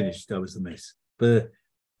I finished, I was a mess. But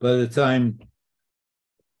by the time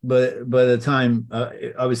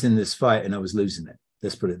I was in this fight and I was losing it.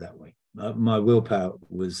 Let's put it that way. My willpower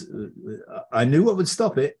was. I knew what would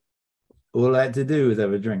stop it. All I had to do was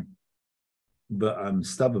have a drink. But I'm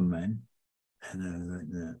stubborn, man.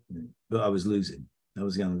 And but I was losing. I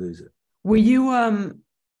was going to lose it. Were you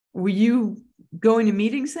going to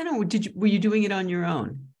meetings then, or were you doing it on your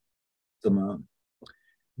own?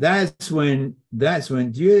 That's when.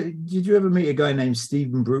 Did you ever meet a guy named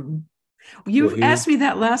Stephen Bruton? You asked me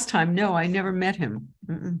that last time. No, I never met him.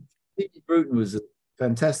 Stephen Bruton was a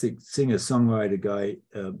fantastic singer-songwriter guy.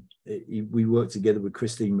 We worked together with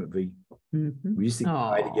Christine McVie. Mm-hmm. We used to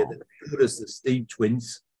play together. They called us the Steve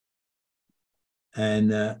Twins.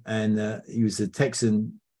 And he was a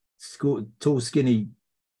Texan, tall, skinny,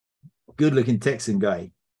 good-looking Texan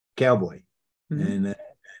guy, cowboy. Mm-hmm. And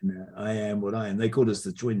I am what I am. They called us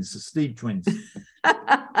the Twins, the Steve Twins.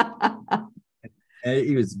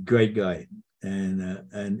 He was a great guy,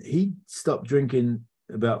 and he stopped drinking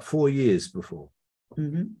about 4 years before.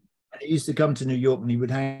 Mm-hmm. He used to come to New York, and he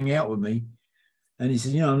would hang out with me. And he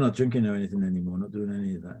said, "I'm not drinking or anything anymore. Not doing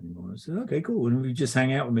any of that anymore." I said, "Okay, cool." And we just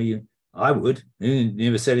hang out with me. I would. He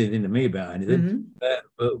never said anything to me about anything, mm-hmm.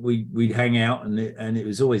 But we'd hang out, and it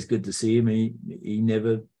was always good to see him. He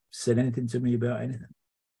never said anything to me about anything,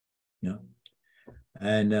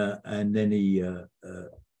 And then he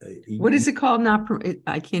what is it called?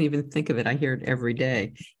 I can't even think of it. I hear it every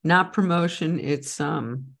day. Not promotion. It's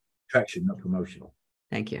traction, not promotion.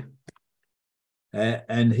 Thank you.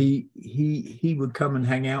 And he would come and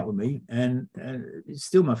hang out with me, and he's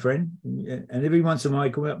still my friend. And every once in a while,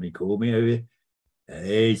 he'd come up and he called me over.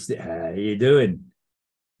 "Hey, how you doing?"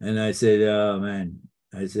 And I said, "Oh man,"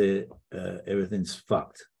 I said, "Everything's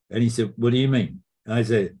fucked." And he said, "What do you mean?" I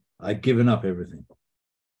said, "I've given up everything."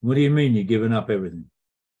 "What do you mean you've given up everything?"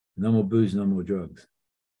 "No more booze, no more drugs."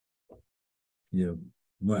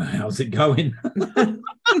 Well, how's it going?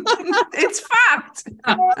 It's fucked.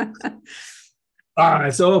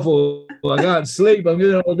 It's awful. I can't sleep. I'm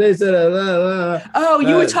doing all this. Oh,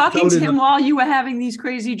 you were talking to him while you were having these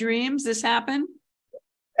crazy dreams? This happened?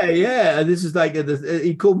 Yeah. This is like,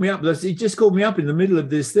 he called me up. He just called me up in the middle of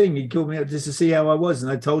this thing. He called me up just to see how I was,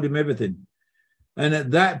 and I told him everything. And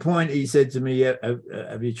at that point, he said to me,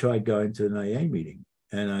 "Have you tried going to an AA meeting?"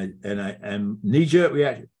 And knee-jerk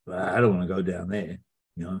reaction, "Well, I don't want to go down there.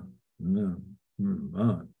 No,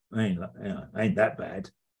 ain't that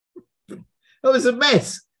bad." It was a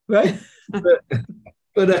mess, right?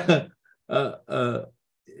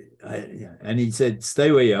 And he said,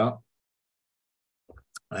 "Stay where you are,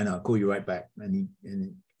 and I'll call you right back." And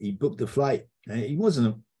he booked a flight. And he wasn't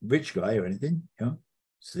a rich guy or anything,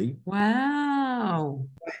 See? Wow.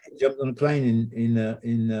 He jumped on a plane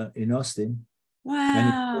in Austin.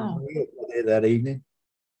 Wow. And he was there that evening.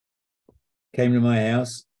 came to my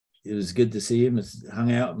house. It was good to see him.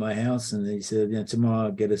 Hung out at my house, and he said, tomorrow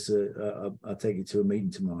I'll get us I'll take you to a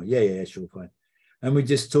meeting tomorrow. Yeah, sure, fine. And we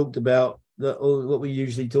just talked about what we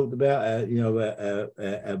usually talked about.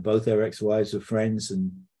 Both our ex-wives were friends,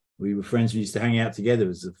 and we were friends. We used to hang out together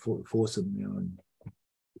as a foursome,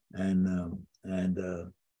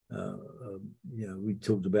 we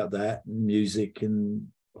talked about that, and music, and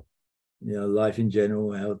life in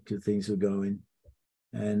general, how things were going.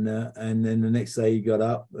 And then the next day he got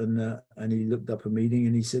up and he looked up a meeting,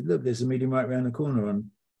 and he said, "Look, there's a meeting right around the corner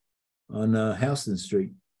on Houston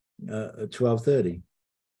Street at 12:30.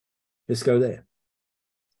 Let's go there."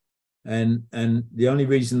 And the only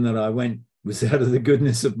reason that I went was out of the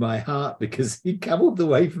goodness of my heart, because he'd come all the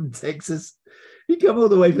way from Texas. He'd come all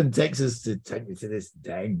the way from Texas to take me to this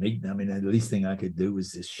dang meeting. I mean, the least thing I could do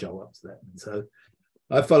was just show up to that. And so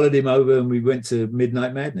I followed him over, and we went to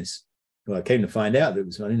Midnight Madness. Well, I came to find out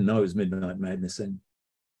that I didn't know it was Midnight Madness then.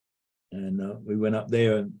 And we went up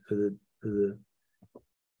there for the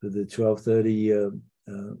 12:30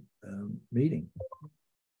 meeting.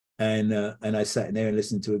 And I sat in there and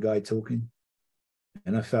listened to a guy talking,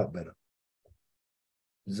 and I felt better.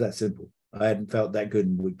 It was that simple. I hadn't felt that good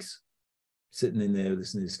in weeks, sitting in there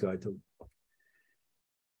listening to this guy talk.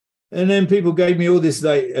 And then people gave me all this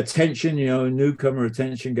attention, newcomer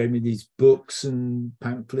attention, gave me these books and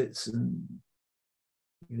pamphlets and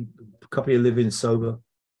a copy of Living Sober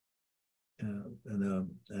and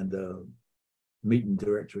meeting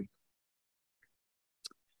directory.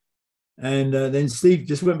 And then Steve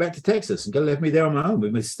just went back to Texas and left me there on my own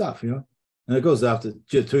with my stuff, And of course,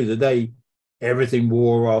 through the day, everything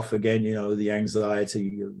wore off again, the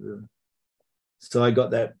anxiety. So I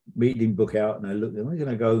got that meeting book out, and I looked, I'm going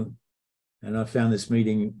to go. And I found this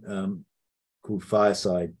meeting called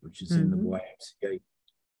Fireside, which is in the YMCA,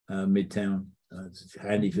 Midtown. It's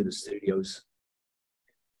handy for the studios.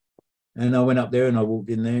 And I went up there and I walked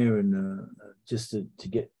in there, and just to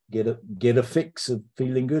get a fix of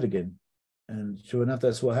feeling good again. And sure enough,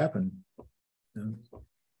 that's what happened. And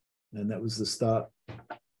that was the start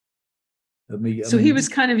of me. So he was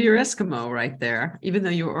kind of your Eskimo right there, even though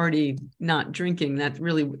you were already not drinking.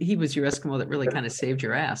 He was your Eskimo that really kind of saved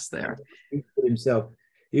your ass there.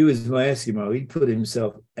 He was my Eskimo. He put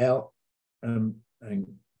himself out and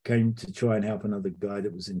came to try and help another guy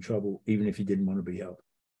that was in trouble, even if he didn't want to be helped.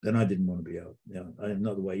 And I didn't want to be helped.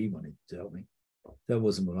 Not the way he wanted to help me. That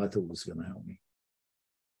wasn't what I thought was going to help me.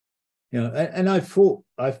 And I fought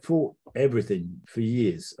everything for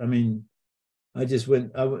years. I mean,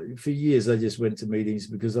 for years I just went to meetings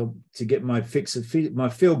because to get my fix of my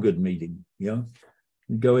feel-good meeting,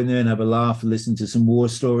 go in there and have a laugh and listen to some war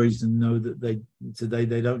stories and know that today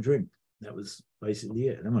they don't drink. That was basically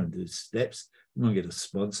it. I didn't want to do steps. I didn't want to get a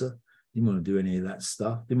sponsor. Didn't want to do any of that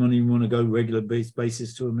stuff. Didn't even want to go regular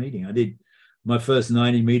basis to a meeting. I did my first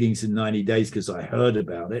 90 meetings in 90 days because I heard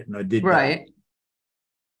about it, and I did right.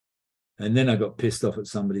 That. And then I got pissed off at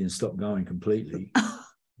somebody and stopped going completely.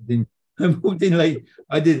 I walked in late.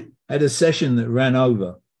 I had a session that ran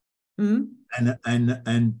over, and I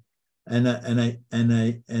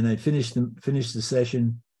finished the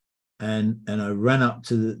session, and I ran up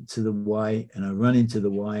to the Y, and I run into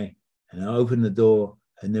the Y, and I opened the door,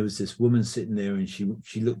 and there was this woman sitting there, and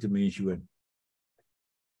she looked at me and she went,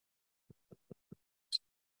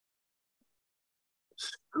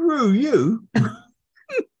 "Screw you!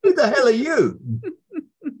 Who the hell are you?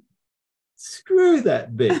 Screw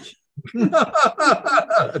that bitch."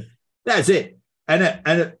 That's it.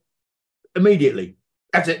 And immediately,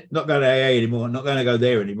 that's it. Not going to AA anymore. Not going to go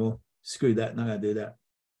there anymore. Screw that. Not going to do that.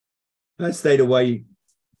 I stayed away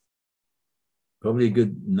probably a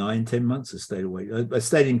good 9-10 months. I stayed away. I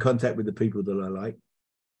stayed in contact with the people that I like,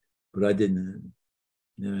 but I didn't.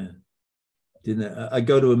 I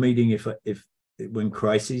go to a meeting if when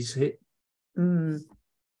crises hit.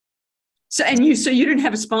 So you didn't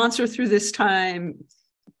have a sponsor through this time.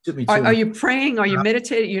 Are you praying? Are you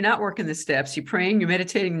meditating? You're not working the steps. You're praying, you're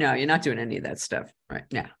meditating? No, you're not doing any of that stuff right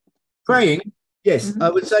now. Praying, yes. I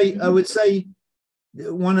would say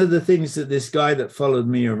one of the things that this guy that followed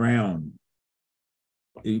me around,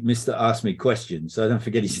 Mr. Asked Me Questions, so I don't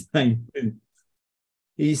forget his name.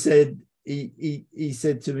 He said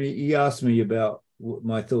to me, he asked me about what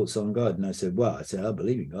my thoughts on God, and I said, I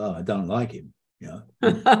believe in God. I don't like him.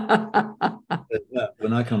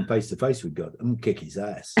 When I come face to face with God, I'm gonna kick his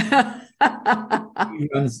ass.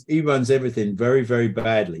 He runs everything very, very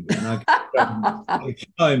badly, and I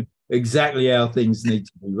show him exactly how things need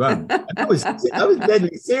to be run. And I was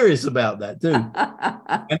deadly serious about that too.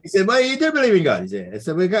 And he said, "Well, you do believe in God?" He said, "I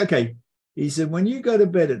said, okay." He said, when you go to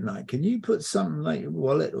bed at night, can you put something like a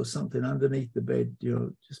wallet or something underneath the bed?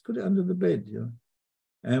 Just put it under the bed.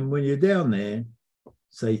 And when you're down there,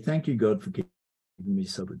 say, thank you, God, for keeping me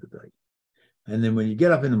sober today. And then when you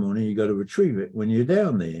get up in the morning, you got to retrieve it. When you're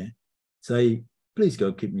down there, say, please,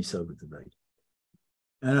 God, keep me sober today.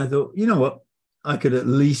 And I thought, you know what? I could at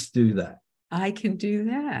least do that. I can do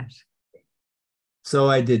that. So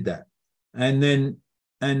I did that. And then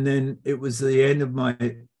it was the end of my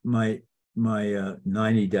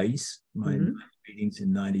 90 days, my meetings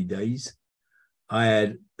in 90 days. I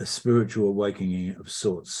had a spiritual awakening of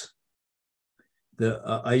sorts.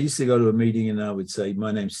 I used to go to a meeting and I would say,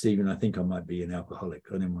 my name's Stephen, I think I might be an alcoholic.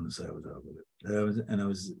 I didn't want to say I was alcoholic. I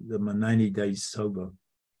was my 90 days sober.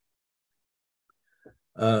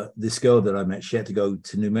 This girl that I met, she had to go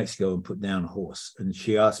to New Mexico and put down a horse. And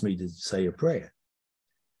she asked me to say a prayer.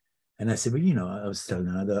 And I said, well, I was telling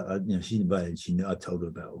her, she didn't buy it. She knew I told her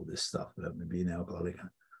about all this stuff about me being an alcoholic.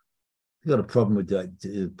 I got a problem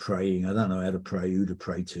with praying. I don't know how to pray, who to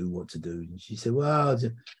pray to, what to do. And she said, well,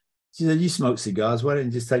 she said, you smoke cigars. Why don't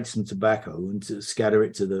you just take some tobacco and scatter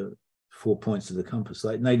it to the 4 points of the compass,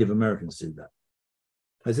 like Native Americans do that?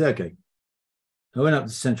 I said, okay. I went up to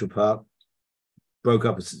Central Park, broke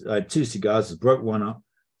up. I had 2 cigars, broke one up,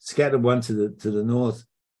 scattered one to the north,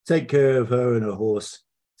 take care of her and her horse.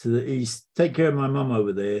 To the east, take care of my mum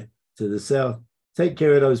over there. To the south, take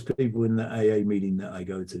care of those people in the AA meeting that I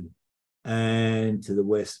go to. And to the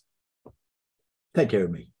west, take care of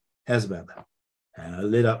me. How's about that? And I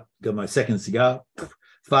lit up, got my second cigar,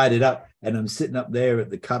 fired it up, and I'm sitting up there at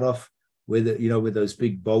the cutoff where where those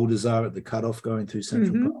big boulders are at the cutoff going through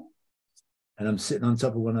Central Park. And I'm sitting on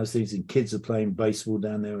top of one of those things, and kids are playing baseball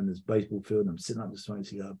down there in this baseball field. And I'm sitting up there smoking a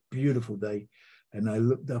cigar, beautiful day. And I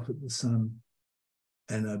looked up at the sun.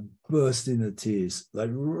 And I burst into tears, like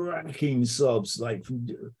racking sobs, like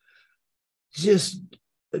just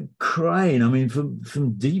crying. I mean,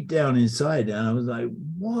 from deep down inside. And I was like,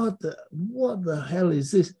 what the hell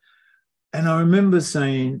is this? And I remember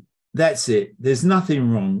saying, that's it. There's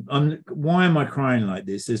nothing wrong. Why am I crying like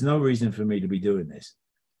this? There's no reason for me to be doing this.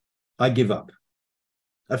 I give up.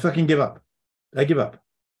 I fucking give up. I give up.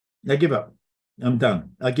 I give up. I'm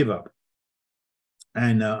done. I give up.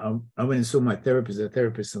 And I went and saw my therapist, a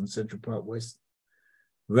therapist on Central Park West.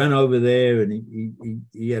 Ran over there, and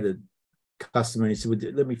he had a customer, and he said, well,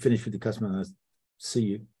 let me finish with the customer, and I'll see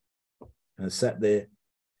you. And I sat there,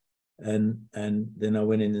 and then I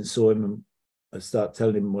went in and saw him, and I start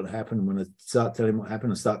telling him what happened. And when I start telling him what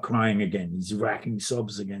happened, I start crying again. He's racking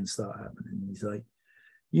sobs again start happening. He's like,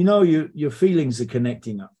 your feelings are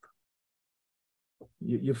connecting up.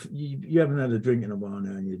 You haven't had a drink in a while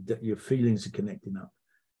now, and your feelings are connecting up.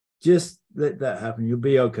 Just let that happen. You'll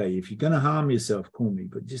be okay. If you're going to harm yourself, call me,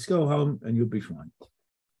 but just go home and you'll be fine.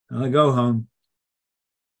 And I go home,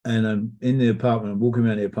 and I'm in the apartment. I'm walking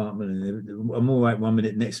around the apartment, and I'm all right 1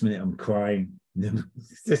 minute. Next minute, I'm crying.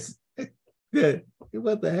 Just, yeah,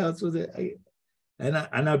 what the hell was it? And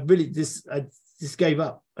I really just gave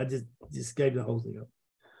up. I just gave the whole thing up.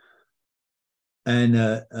 And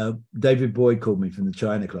David Boyd called me from the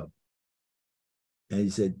China Club, and he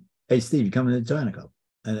said, "Hey, Steve, you coming to the China Club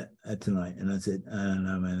tonight?" And I said, "I don't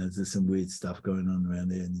know, man. There's some weird stuff going on around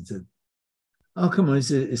there." And he said, "Oh, come on, it's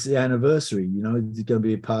the anniversary. There's going to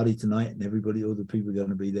be a party tonight, and all the people are going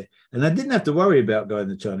to be there." And I didn't have to worry about going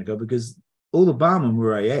to the China Club because all the barmen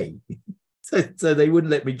were AA, so they wouldn't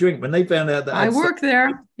let me drink. When they found out that I work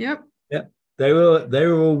there, yep, they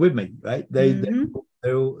were all with me, right? They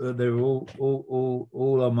were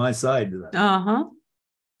all on my side of that.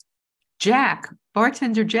 Jack,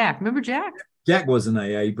 bartender Jack. Remember Jack? Jack wasn't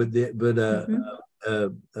AA,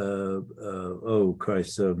 oh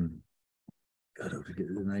Christ, I don't forget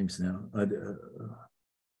the names now.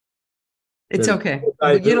 It's okay.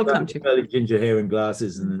 It'll come to you. Ginger hair and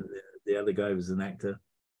glasses, and the other guy was an actor.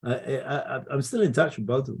 I'm still in touch with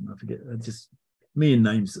both of them. I forget. Me and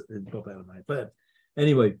names pop out of my head. But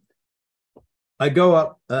anyway. I go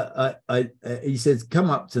up. He says, "Come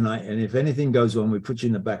up tonight, and if anything goes wrong, we put you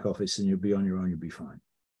in the back office, and you'll be on your own. You'll be fine."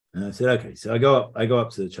 And I said, "Okay." So I go up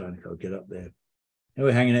to the China Club, get up there, and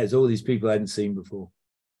we're hanging out. There's all these people I hadn't seen before,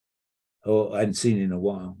 or I hadn't seen in a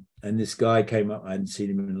while. And this guy came up. I hadn't seen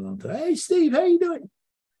him in a long time. "Hey, Steve, how you doing?"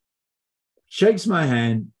 Shakes my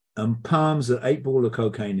hand and palms an 8-ball of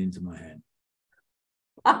cocaine into my hand.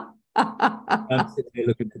 I'm sitting there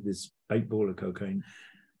looking at this 8-ball of cocaine.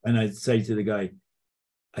 And I say to the guy,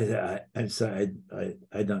 I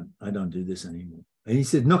don't do this anymore. And he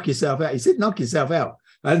said, "Knock yourself out." He said, "Knock yourself out."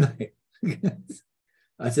 And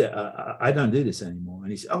I said, I don't do this anymore.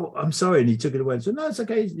 And he said, "Oh, I'm sorry." And he took it away and said, "No, it's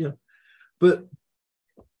okay." But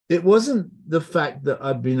it wasn't the fact that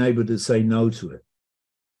I've been able to say no to it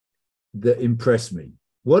that impressed me.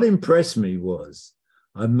 What impressed me was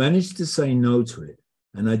I managed to say no to it,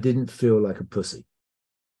 and I didn't feel like a pussy.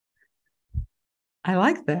 I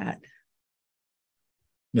like that.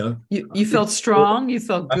 You know, You felt strong. You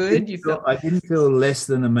felt good. I didn't feel less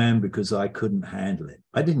than a man because I couldn't handle it.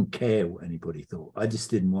 I didn't care what anybody thought. I just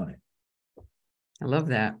didn't want it. I love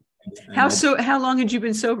that. And How long had you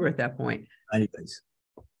been sober at that point? 90 days.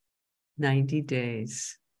 90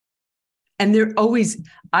 days. And there always,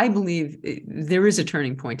 I believe there is a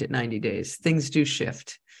turning point at 90 days. Things do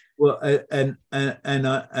shift. Well, and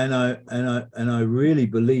I really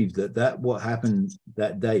believe that what happened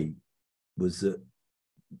that day was that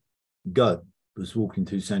God was walking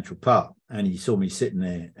through Central Park and he saw me sitting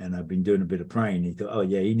there and I've been doing a bit of praying. He thought, oh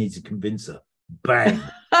yeah, he needs a convincer. Bang.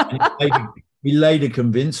 He laid a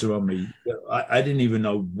convincer on me. I didn't even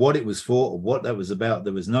know what it was for or what that was about.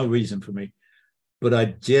 There was no reason for me, but I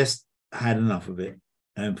just had enough of it.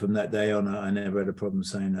 And from that day on, I never had a problem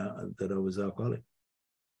saying that I was alcoholic.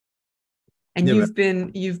 And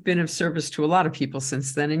you've been of service to a lot of people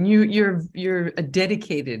since then. And you're a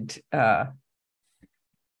dedicated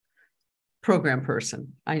program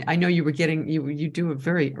person. I know you were you do a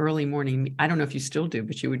very early morning. I don't know if you still do,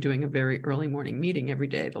 but you were doing a very early morning meeting every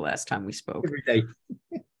day the last time we spoke. Every day.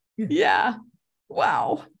 Yeah.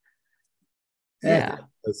 Wow. Yeah.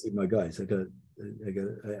 I see my guys.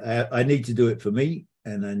 I need to do it for me,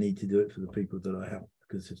 and I need to do it for the people that I help.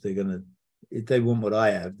 Because if they want what I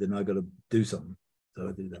have, then I got to do something. So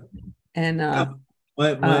I do that. And I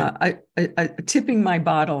tipping my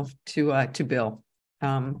bottle to Bill.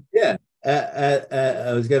 Yeah.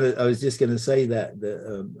 I was just gonna say that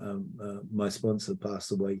my sponsor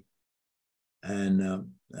passed away, and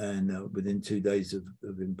within 2 days of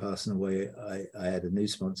him passing away, I had a new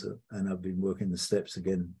sponsor, and I've been working the steps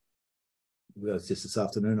again. Well, it's just this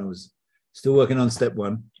afternoon. I was still working on step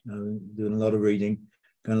one, doing a lot of reading,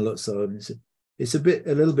 kind of so it's a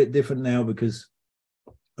little bit different now because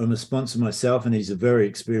I'm a sponsor myself, and he's a very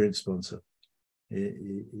experienced sponsor.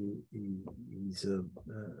 He's an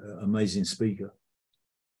amazing speaker,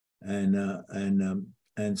 and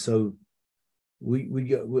so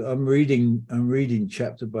I'm reading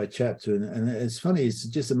chapter by chapter, and it's funny. It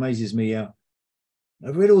just amazes me how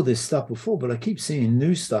I've read all this stuff before, but I keep seeing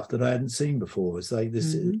new stuff that I hadn't seen before. It's like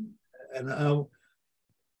this, and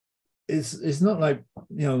it's not like,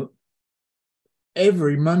 you know,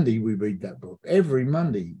 every Monday we read that book. Every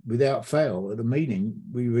Monday, without fail, at a meeting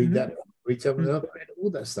we read that book. I've read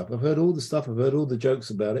all that stuff. I've heard all the stuff. I've heard all the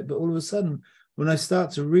jokes about it. But all of a sudden, when I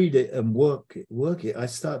start to read it and work it, I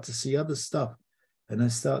start to see other stuff, and I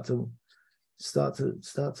start to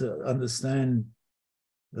understand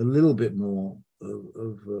a little bit more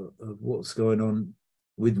of what's going on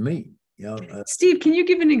with me. You know, Steve, can you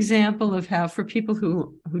give an example of how, for people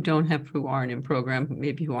who aren't in program,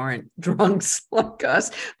 maybe who aren't drunks like us,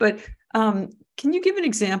 but can you give an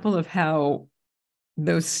example of how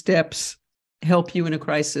those steps help you in a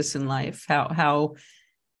crisis in life? How?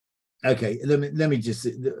 Okay, let me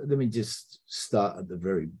just start at the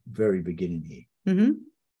very, very beginning here. Mm-hmm.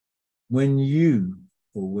 When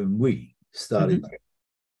we started,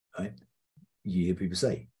 right? You hear people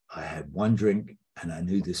say, "I had one drink and I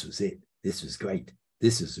knew this was it. This was great.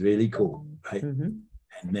 This is really cool," right? Mm-hmm.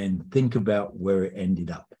 And then think about where it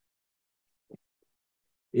ended up.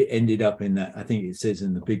 It ended up in that, I think it says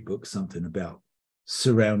in the big book something about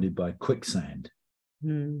surrounded by quicksand.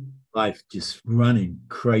 Life just running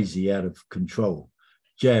crazy out of control.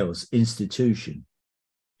 Jails, institution,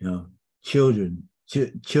 you know, children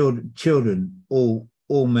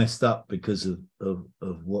all messed up because of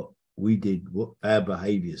what we did, what our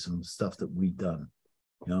behaviors and stuff that we done,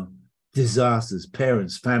 you know, disasters,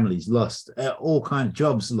 parents, families lost, all kinds of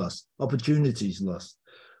jobs lost, opportunities lost,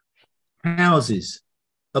 houses,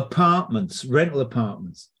 apartments, rental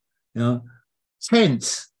apartments, you know,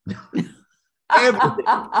 tents. Everything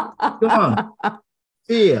gone.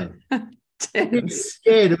 Fear.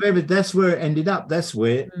 Scared of everything. That's where it ended up. That's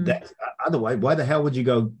where that's otherwise, why the hell would you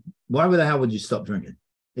stop drinking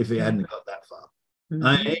if it hadn't got that far?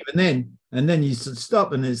 Even then, and then you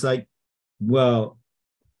stop, and it's like, well,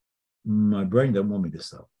 my brain don't want me to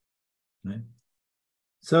stop. Right?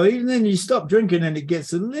 So even then you stop drinking and it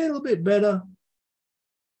gets a little bit better,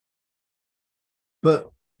 but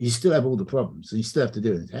you still have all the problems, and you still have to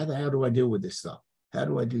do it. How the hell do I deal with this stuff? How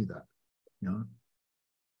do I do that? You know,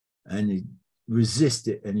 and you resist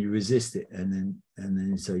it, and and then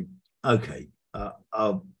you say, okay,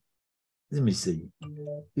 let me see.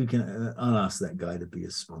 You can. I'll ask that guy to be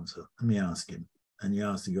a sponsor. Let me ask him, and you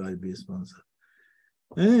ask the guy to be a sponsor,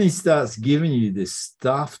 And then he starts giving you this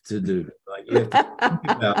stuff to do. Like you have to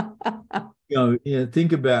think about,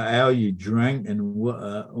 think about how you drank and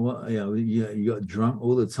what you got drunk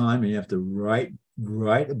all the time, and you have to write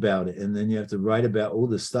about it, and then you have to write about all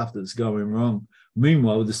the stuff that's going wrong.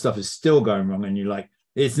 Meanwhile, the stuff is still going wrong, and you're like,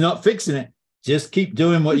 it's not fixing it. Just keep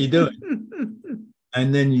doing what you're doing.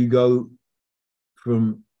 And then you go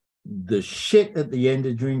from the shit at the end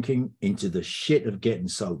of drinking into the shit of getting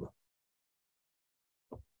sober.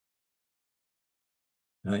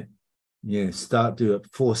 Right? Yeah, start do a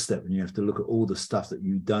 4-step, and you have to look at all the stuff that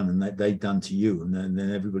you've done and that they've done to you, and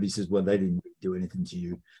then everybody says, well, they didn't do anything to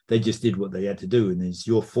you, they just did what they had to do, and it's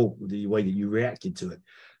your fault the way that you reacted to it.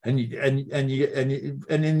 And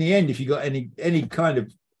in the end, if you got any kind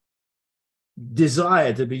of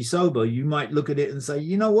desire to be sober, you might look at it and say,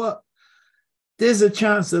 you know what, there's a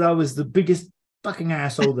chance that I was the biggest fucking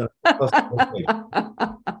asshole that I possibly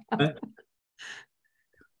did.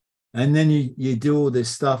 And then you do all this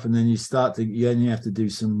stuff, and then you have to do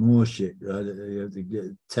some more shit. Right? You have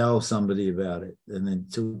to tell somebody about it, and then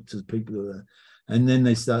talk to people, and then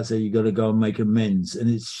they start saying you got to go and make amends, and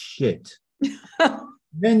it's shit.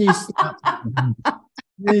 Then you start.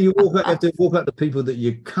 Then you have to walk up to people that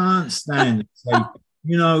you can't stand and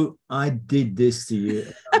say, I did this to you.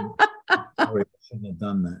 Sorry, I shouldn't have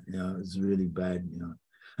done that. It was really bad.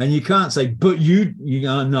 And you can't say, but no, you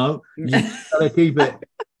got to keep it.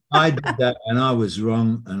 I did that, and I was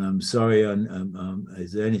wrong, and I'm sorry.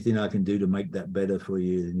 Is there anything I can do to make that better for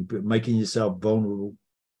you? And you're making yourself vulnerable,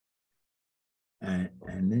 and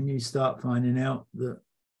then you start finding out that,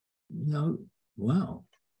 wow,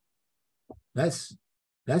 that's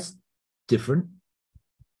different.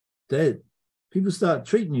 People start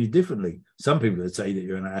treating you differently. Some people would say that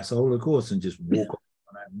you're an asshole, of course, and just walk on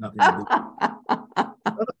and have nothing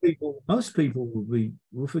to do. Most people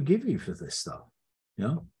will forgive you for this stuff,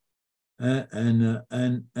 and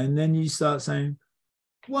then you start saying,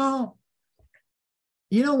 well,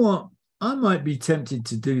 you know what? I might be tempted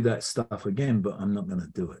to do that stuff again, but I'm not going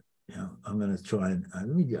to do it. I'm going to try and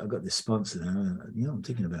I've got this sponsor now. I'm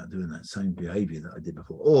thinking about doing that same behavior that I did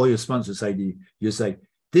before. Or your sponsor say to you, you say,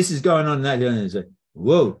 this is going on that, and you say,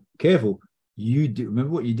 whoa, careful. You do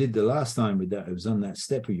remember what you did the last time with that? It was on that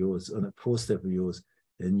step of yours, on that 4-step of yours,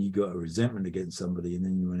 and you got a resentment against somebody, and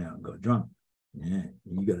then you went out and got drunk. Yeah,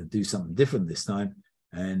 you got to do something different this time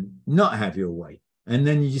and not have your way. And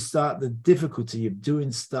then you start the difficulty of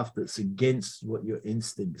doing stuff that's against what your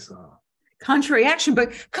instincts are. Contrary action.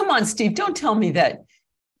 But come on, Steve, don't tell me that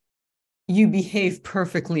you behave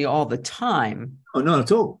perfectly all the time. Oh, not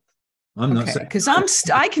at all. I'm not saying, because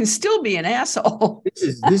I can still be an asshole.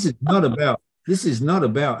 This is not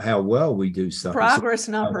about how well we do stuff. Progress,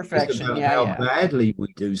 not perfection. It's about how badly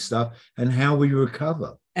we do stuff and how we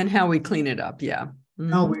recover. And how we clean it up. Yeah.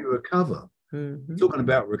 Mm-hmm. How we recover. Mm-hmm. We're talking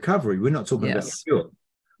about recovery. We're not talking about cure.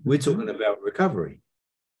 We're talking about recovery.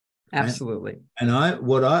 Absolutely. And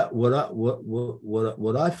what I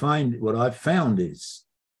found is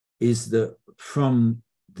that from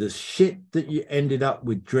the shit that you ended up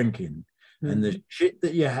with drinking and the shit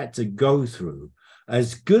that you had to go through,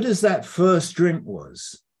 as good as that first drink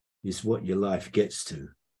was, is what your life gets to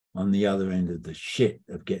on the other end of the shit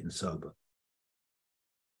of getting sober.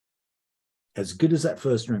 As good as that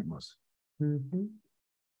first drink was. Mm-hmm.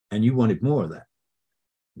 And you wanted more of that.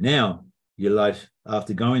 Now, your life,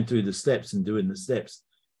 after going through the steps and doing the steps,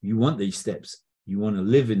 you want these steps. You want to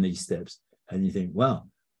live in these steps. And you think, well,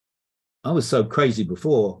 I was so crazy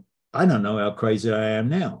before. I don't know how crazy I am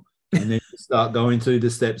now. And then you start going through the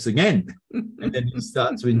steps again. And then you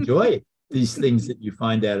start to enjoy these things that you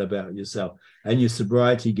find out about yourself. And your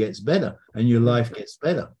sobriety gets better and your life gets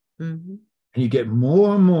better. Mm-hmm. And you get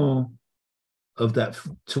more and more of that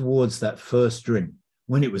towards that first drink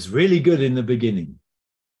when it was really good in the beginning.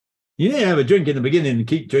 You didn't have a drink in the beginning and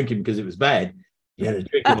keep drinking because it was bad. You had a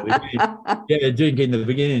drink in the beginning. You had a drink in the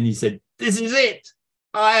beginning and you said, this is it.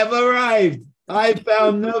 I have arrived. I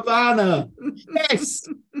found nirvana. Yes.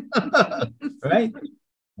 Right?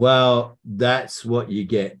 Well, that's what you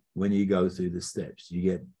get when you go through the steps. You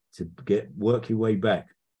get to work your way back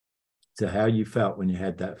to how you felt when you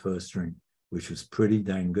had that first drink, which was pretty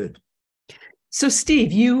dang good. So,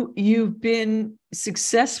 Steve, you've been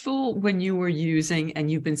successful when you were using, and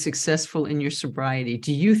you've been successful in your sobriety.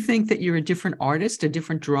 Do you think that you're a different artist, a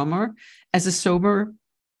different drummer, as a sober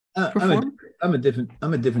performer? I'm a different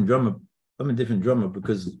drummer. I'm a different drummer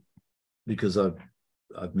because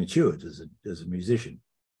I've matured as a musician.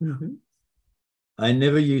 Mm-hmm. I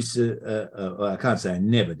never used to. I can't say I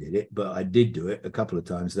never did it, but I did do it a couple of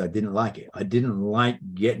times. That I didn't like it. I didn't like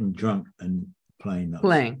getting drunk and playing those.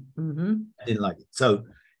 Mm-hmm. I didn't like it. So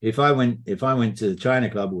if I went to the China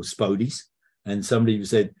Club or Spodie's and somebody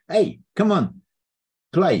said, "Hey, come on,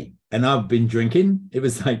 play," and I've been drinking, it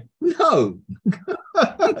was like, no,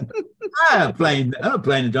 I'm not playing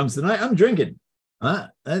the drums tonight. I'm drinking.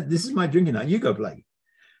 This is my drinking night. You go play.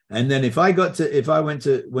 And then if I went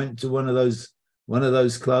to one of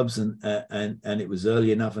those clubs and it was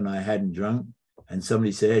early enough and I hadn't drunk, and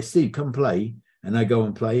somebody said, "Hey, Steve, come play," and I go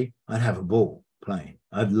and play, I'd have a ball playing.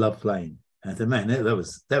 I'd love playing. And I thought, man,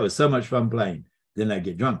 that was so much fun playing. Then I'd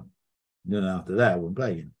get drunk. Then after that, I wouldn't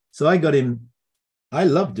play again. So I got him. I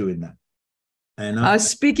love doing that. And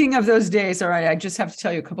speaking of those days, all right, I just have to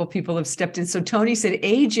tell you, a couple of people have stepped in. So Tony said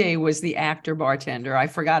AJ was the actor bartender. I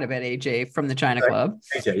forgot about AJ from the China Club.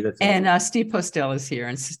 AJ, that's and Steve Postel is here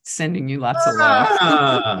and sending you lots of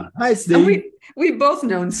love. Hi, Steve. We've both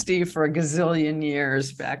known Steve for a gazillion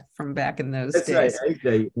years back in those days. That's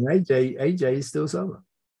right, AJ is still sober.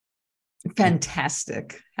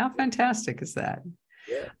 Fantastic. How fantastic is that?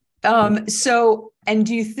 Yeah. So, and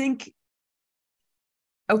do you think,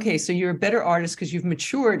 okay, so you're a better artist because you've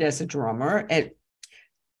matured as a drummer.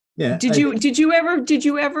 Yeah. Did you ever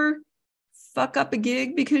fuck up a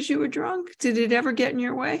gig because you were drunk? Did it ever get in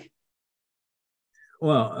your way?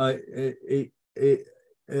 Well, I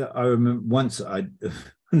remember once I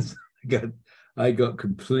got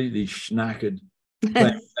completely schnackered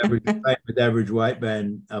playing with Average White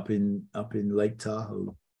Band up in Lake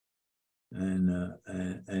Tahoe.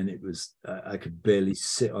 And it was I could barely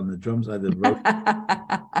sit on the drums. I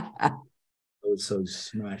was so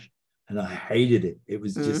smashed, and I hated it. It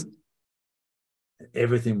was just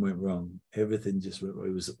everything went wrong. Everything just went wrong.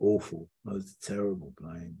 It was awful. It was terrible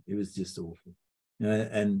playing. It was just awful.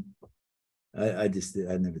 And I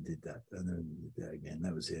never did that. I never did that again.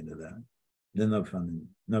 That was the end of that. Then no fun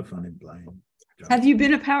in playing. Have you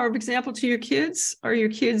been a power of example to your kids? Are your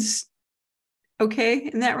kids okay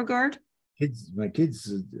in that regard? My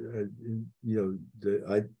kids,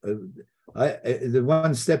 the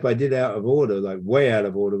one step I did out of order, like way out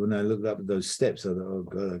of order, when I looked up at those steps, I thought, oh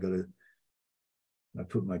God, I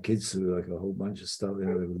put my kids through like a whole bunch of stuff. They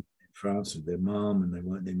were in France with their mom and they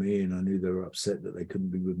weren't near me, and I knew they were upset that they couldn't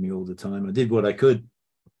be with me all the time. I did what I could.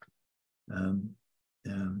 I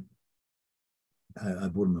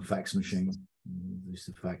bought them a fax machine. I used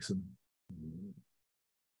to fax them.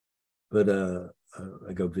 But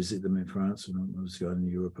I go visit them in France, and I was going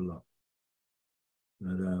to Europe a lot.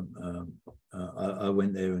 But I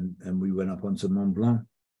went there and we went up onto Mont Blanc,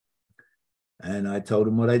 and I told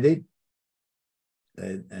them what I did,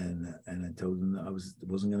 and I told them that I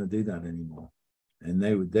wasn't going to do that anymore, and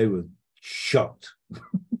they were shocked.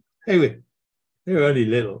 they were only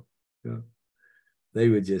little, they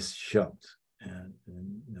were just shocked, and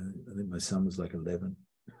I think my son was like 11,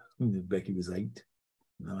 Becky was 8,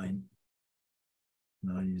 9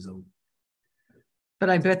 years old. But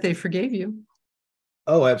I bet they forgave you.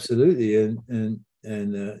 Oh, absolutely. And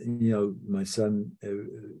my son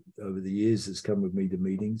over the years has come with me to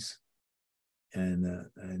meetings, and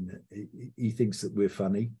he thinks that we're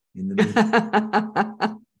funny in the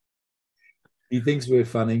meeting. He thinks we're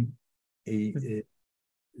funny. There's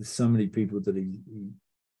so many people that he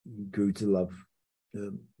grew to love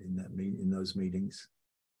in those meetings,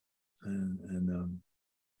 and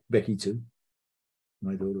Becky too.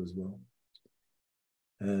 My daughter as well.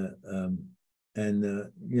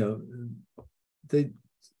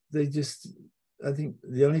 They just, I think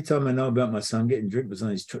the only time I know about my son getting drunk was on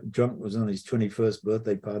his 21st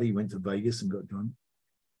birthday party. He went to Vegas and got drunk.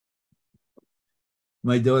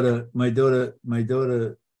 My daughter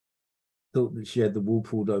thought that she had the wool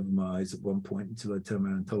pulled over my eyes at one point until I turned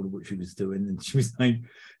around and told her what she was doing. And she was like,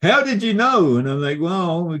 "How did you know?" And I'm like,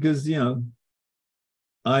 "Well, because,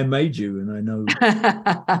 I made you, and I know."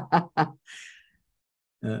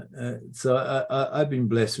 So I've been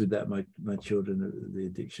blessed with that. My children, the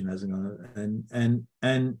addiction hasn't gone,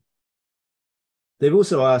 and they've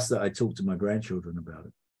also asked that I talk to my grandchildren about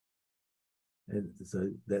it. And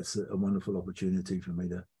so that's a wonderful opportunity for me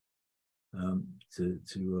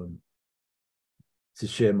to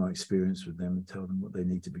share my experience with them and tell them what they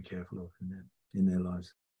need to be careful of in their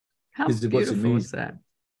lives. How beautiful is that?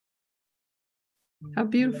 How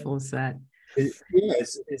beautiful is that?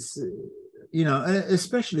 Yes, it's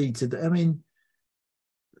especially today. I mean,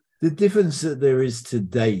 the difference that there is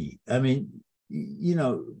today. I mean,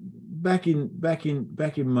 back in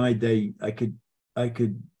my day, I could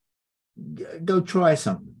go try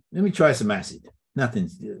something. Let me try some acid. Nothing.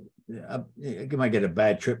 I might get a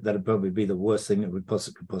bad trip. That'd probably be the worst thing that we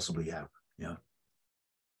possibly have. Yeah.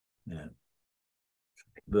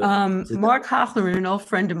 But Mark Hochler, an old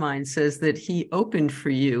friend of mine, says that he opened for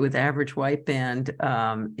you with Average White Band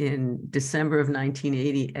in December of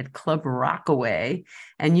 1980 at Club Rockaway,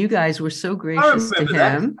 and you guys were so gracious to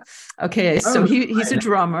him. Okay, so he's a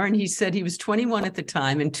drummer, and he said he was 21 at the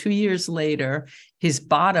time, and 2 years later, his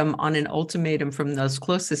bottom on an ultimatum from those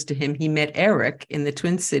closest to him, he met Eric in the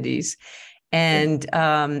Twin Cities, and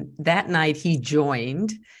that night he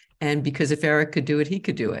joined, and because if Eric could do it, he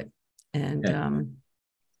could do it, and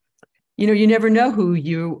you know, you never know who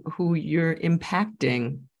you're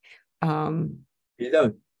impacting. You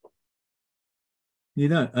don't. You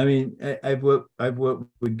don't. I mean, I've worked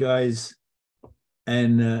with guys,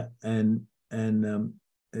 and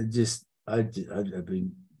just I've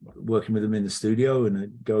been working with them in the studio, and I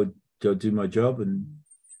go do my job, and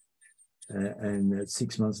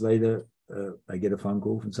 6 months later, I get a phone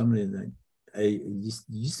call from somebody, and they, "Hey,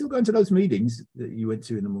 you still going to those meetings that you went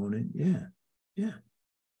to in the morning?" Yeah.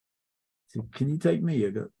 So, can you take me?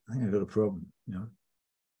 I think I got a problem, you know.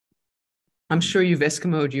 I'm sure you've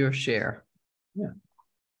Eskimoed your share. Yeah,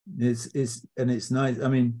 it's nice. I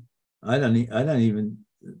mean, I don't even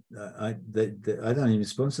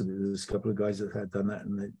sponsor them. There's a couple of guys that had done that,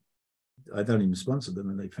 and I don't even sponsor them,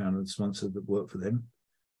 and they found a sponsor that worked for them,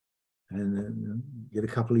 and get a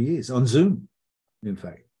couple of years on Zoom, in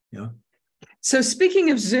fact, you know. So speaking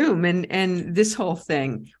of Zoom and this whole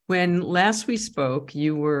thing, when last we spoke,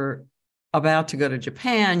 you were about to go to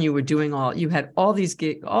Japan, you had all these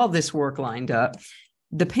gigs, all this work lined up.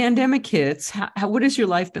 The pandemic hits. What has your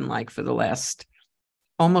life been like for the last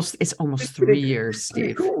almost 3 years,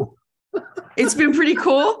 Steve? Cool. It's been pretty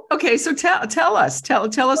cool. Okay, so tell us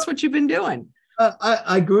what you've been doing.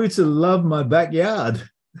 I grew to love my backyard.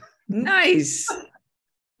 Nice.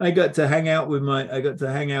 I got to hang out with my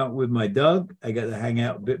dog. I got to hang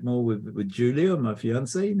out a bit more with Julia, my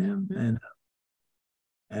fiance now,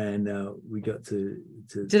 and we got to.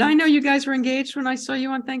 Did I know you guys were engaged when I saw you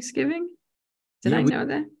on Thanksgiving? Did I know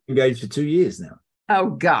that? Engaged for 2 years now.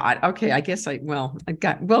 Oh God. Okay. I guess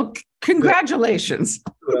congratulations.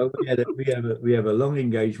 Well, we have a long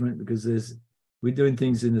engagement because we're doing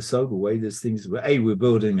things in a sober way. There's things we're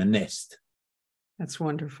building a nest. That's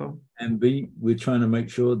wonderful. And B, we're trying to make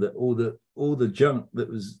sure that all the junk that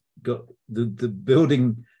was got the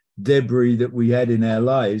building debris that we had in our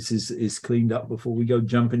lives is cleaned up before we go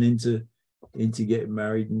jumping into getting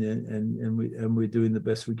married, and we're doing the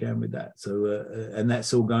best we can with that. So and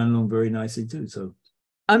that's all going along very nicely too. So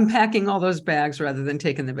unpacking all those bags rather than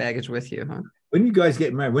taking the baggage with you, huh? When you guys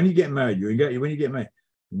get married, when you get married,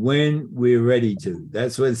 when we're ready to.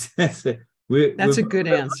 That's a good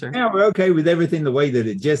answer. Now we're okay with everything the way that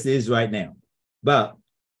it just is right now, but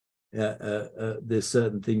there's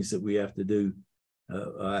certain things that we have to do.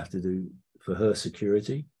 I have to do for her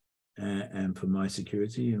security, and for my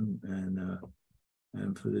security, and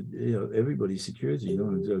for everybody's security. You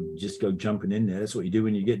don't want to just go jumping in there. That's what you do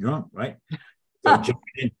when you get drunk, right? So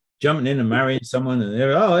jumping in and marrying someone, and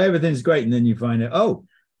everything's great, and then you find out,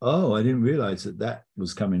 oh, I didn't realize that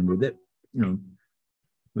was coming with it. You know,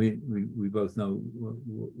 we both know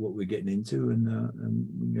what we're getting into, and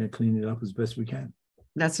we're going to clean it up as best we can.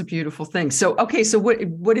 That's a beautiful thing. So, okay, so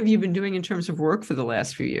what have you been doing in terms of work for the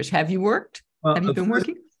last few years? Have you worked? Have you been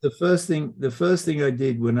working? The first thing I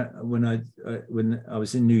did when I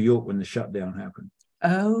was in New York when the shutdown happened.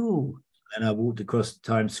 Oh. And I walked across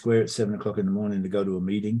Times Square at 7:00 in the morning to go to a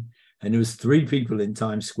meeting, and there was 3 people in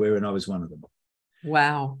Times Square, and I was one of them.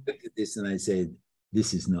 Wow. I looked at this and I said,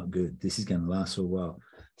 "This is not good. This is going to last for a while."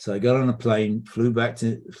 So I got on a plane, flew back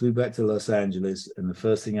to Los Angeles, and the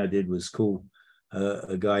first thing I did was call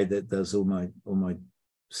a guy that does all my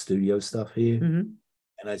studio stuff here. Mm-hmm.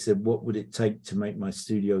 And I said, what would it take to make my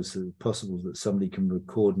studio so possible that somebody can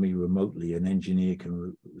record me remotely? An engineer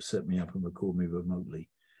can set me up and record me remotely.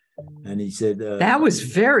 And he said, that was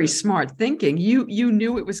very smart thinking. You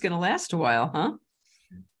knew it was going to last a while, huh?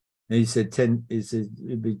 And he said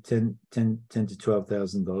it'd be $10,000 to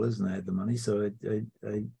 $12,000, and I had the money. So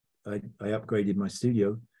I upgraded my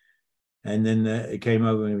studio. And then it came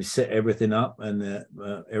over and we set everything up. And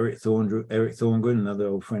Eric Thorngren, another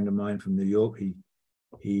old friend of mine from New York, he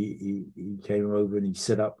came over and he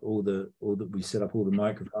set up all the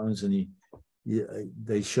microphones, and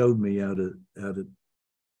they showed me how to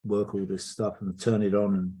work all this stuff and turn it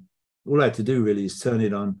on. And all I had to do really is turn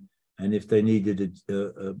it on. And if they needed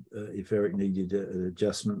if Eric needed an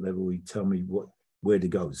adjustment level, he'd tell me where to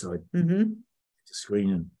go. So I'd the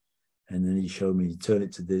screen, and then he showed me, turn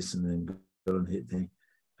it to this, and then go and hit thing.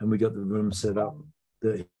 And we got the room set up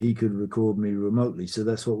that he could record me remotely. So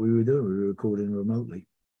that's what we were doing. We were recording remotely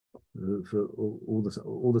for all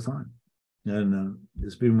the time. and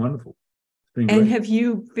it's been wonderful. It's been And great.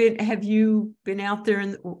 have you been out there,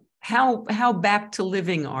 and how back to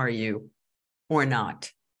living are you, or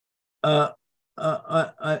not? I've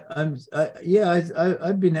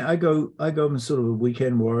been. I go. I'm sort of a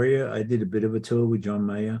weekend warrior. I did a bit of a tour with John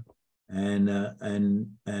Mayer, and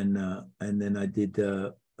then I did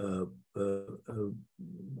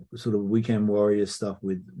sort of weekend warrior stuff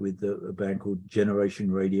with a band called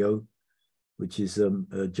Generation Radio, which is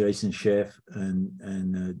Jason Sheff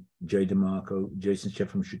and Jay DeMarco, Jason Sheff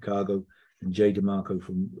from Chicago, and Jay DeMarco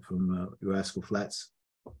from Rascal Flatts.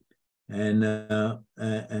 And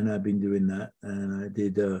I've been doing that, and I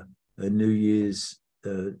did a New Year's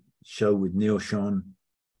show with Neil Schon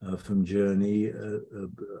from Journey.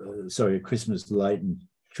 A Christmas light and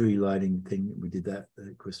tree lighting thing. We did that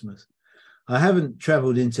at Christmas. I haven't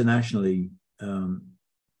traveled internationally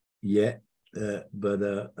yet, but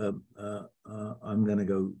I'm going to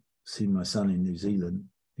go see my son in New Zealand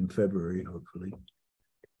in February, hopefully.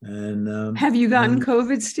 And have you gotten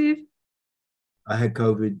COVID, Steve? I had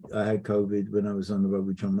COVID when I was on the road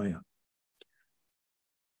with John Mayer.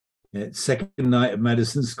 Yeah, second night at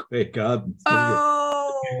Madison Square Garden.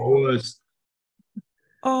 Worst.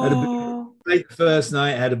 Late the first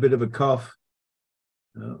night, had a bit of a cough.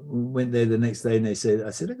 Went there the next day, and I said,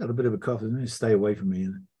 I got a bit of a cough. And stay away from me.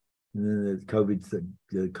 And then the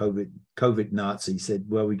COVID Nazi said,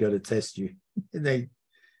 well, we got to test you. And they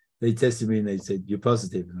tested me, and they said, you're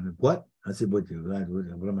positive. And I said, what? I said, what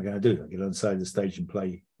am I going to do? I get on the side of the stage and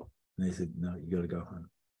play. And they said, no, you got to go home.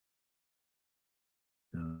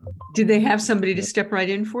 Did they have somebody to step right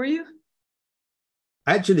in for you?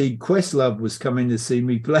 Actually, Questlove was coming to see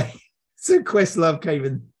me play. So Questlove came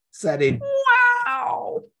and sat in.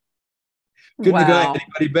 Wow. Couldn't have got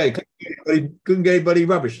anybody better. Couldn't get anybody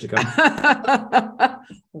rubbish to come.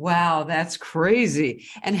 Wow, that's crazy.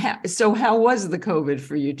 And how was the COVID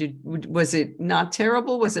for you? Was it not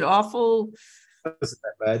terrible? Was it awful? It wasn't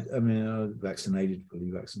that bad. I mean, I was vaccinated,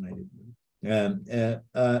 fully vaccinated.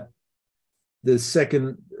 The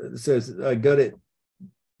second, so I got it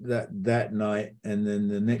that night, and then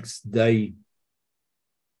the next day,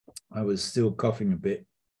 I was still coughing a bit,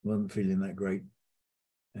 wasn't feeling that great,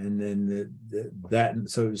 and then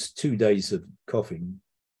so it was 2 days of coughing,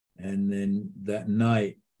 and then that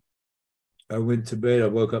night, I went to bed. I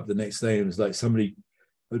woke up the next day, and it was like somebody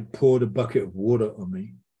had poured a bucket of water on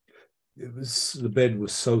me. The bed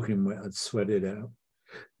was soaking wet. I'd sweated out.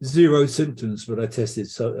 0 symptoms, but I tested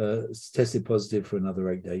positive for another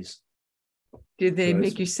 8 days. Did they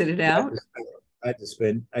make you sit it out? I had to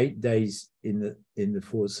spend 8 days in the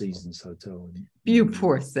Four Seasons Hotel. You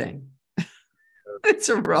poor thing. It's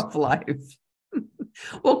a rough life.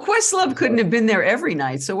 Well, Questlove couldn't have been there every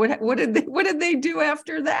night. So what did they do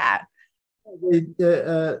after that? They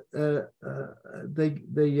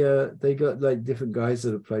got like different guys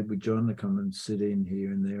that have played with John to come and sit in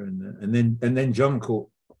here and there and then John caught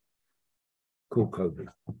COVID.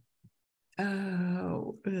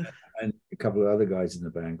 Oh. Ugh. And a couple of other guys in the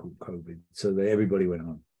band called COVID. So everybody went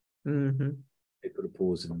on. Mm-hmm. They put a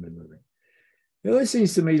pause in the middle of it. It always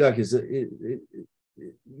seems to me like if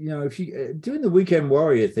you doing the weekend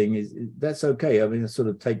warrior thing that's okay. I mean, I sort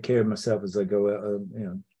of take care of myself as I go out.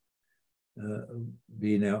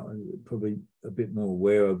 Being out, probably a bit more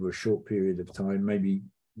aware over a short period of time. Maybe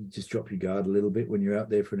you just drop your guard a little bit when you're out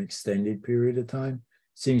there for an extended period of time.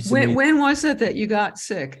 Seems to me. When was it that you got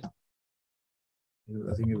sick?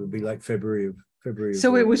 I think it would be like February.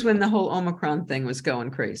 So it was when the whole Omicron thing was going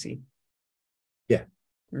crazy. Yeah.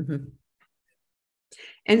 Mm-hmm.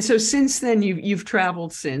 And so since then, you've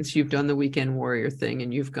traveled since, you've done the weekend warrior thing,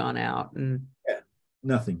 and you've gone out and. Yeah,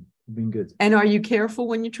 nothing. It's been good. And are you careful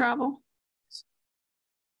when you travel?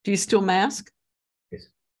 Do you still mask? Yes.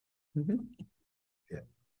 Mm-hmm. Yeah.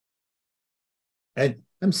 And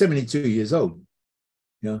I'm 72 years old.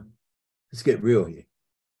 Let's get real here.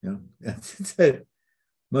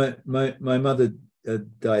 My mother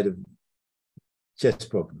died of chest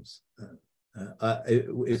problems.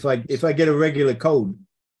 If I get a regular cold,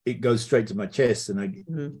 it goes straight to my chest,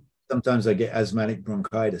 and sometimes I get asthmatic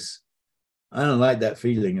bronchitis. I don't like that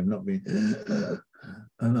feeling of not being.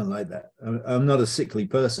 I don't like that. I'm not a sickly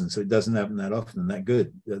person, so it doesn't happen that often. That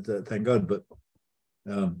good, thank God. But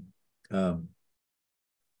I'm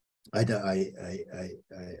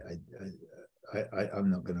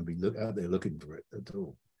not going to be out there looking for it at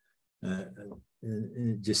all.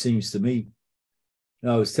 It just seems to me.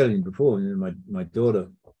 I was telling you before, my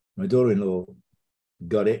daughter-in-law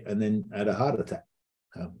got it and then had a heart attack.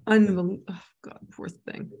 Unbelievable! Oh God, poor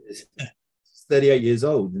thing. 38 years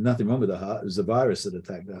old, nothing wrong with the heart. It was the virus that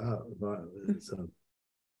attacked the heart. So,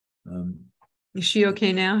 Is she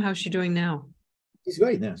okay now? How's she doing now? She's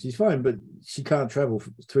great now. She's fine, but she can't travel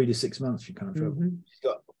for 3 to 6 months. She can't travel. Mm-hmm. She's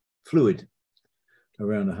got fluid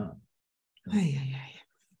around her heart. Ay.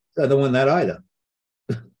 I don't want that either.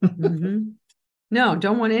 Mm-hmm. No,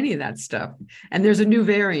 don't want any of that stuff. And there's a new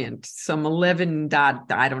variant, some 11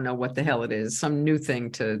 dot, I don't know what the hell it is, some new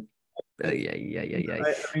thing to. When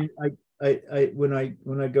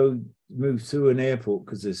I go move through an airport,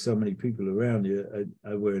 because there's so many people around here,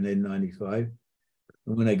 I wear an N95.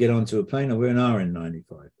 And when I get onto a plane, I wear an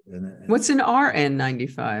RN95. And What's an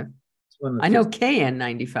RN95? I know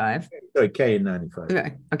KN95. Sorry,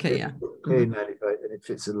 KN95. Okay, yeah. KN95, and it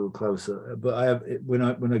fits a little closer. But I have when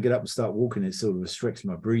I get up and start walking, it sort of restricts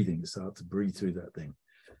my breathing. So I have to breathe through that thing.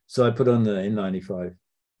 So I put on the N95,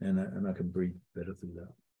 and I can breathe better through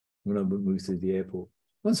that when I move through the airport.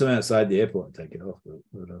 Once I'm outside the airport, I take it off. But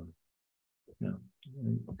yeah.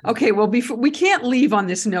 Okay, well, before we can't leave on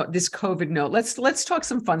this note, this COVID note. Let's talk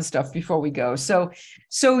some fun stuff before we go. So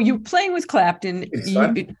you're playing with Clapton,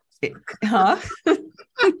 huh?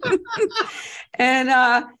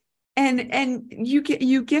 and you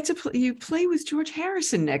get to play with George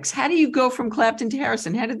Harrison next. How do you go from Clapton to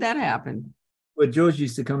Harrison? How did that happen? Well, George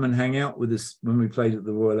used to come and hang out with us when we played at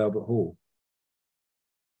the Royal Albert Hall,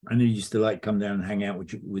 and he used to come down and hang out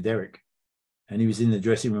with Eric. And he was in the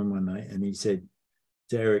dressing room one night, and he said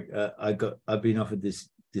to Eric, "I've been offered this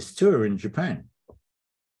tour in Japan."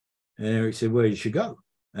 And Eric said, "Well, you should go."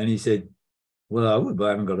 And he said, "Well, I would, but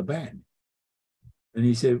I haven't got a band." And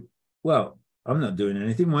he said, "Well, I'm not doing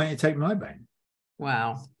anything. Why don't you take my band?"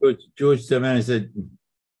 Wow. George turned around and said,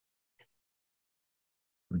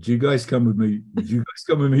 "Would you guys come with me? Would you guys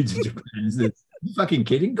come with me to Japan?" He said, "You fucking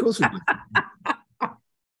kidding? Of course we would."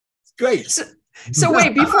 It's great. So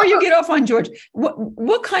wait, before you get off on George,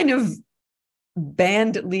 what kind of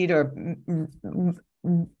band leader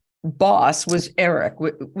boss was Eric?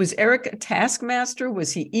 Was Eric a taskmaster?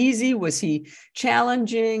 Was he easy? Was he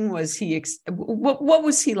challenging? Was he what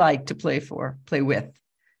was he like to play with?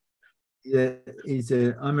 Yeah,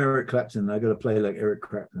 I'm Eric Clapton. I got to play like Eric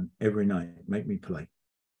Clapton every night. Make me play.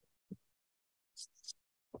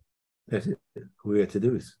 That's it. All we had to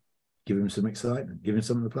do is give him some excitement, give him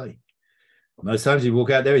something to play. Most times you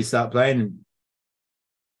walk out there, he start playing, and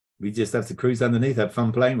we just have to cruise underneath, have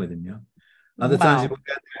fun playing with him. Other times you walk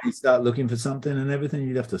out there, he start looking for something and everything.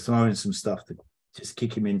 You'd have to throw in some stuff to just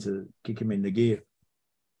kick him into gear.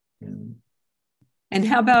 And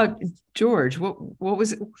how about George? What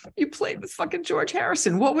was it? You played with fucking George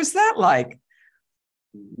Harrison. What was that like?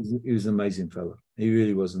 He was an amazing fellow. He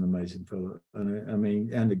really was an amazing fellow,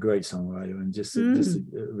 and a great songwriter, and just a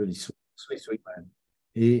really sweet man.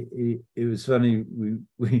 It was funny.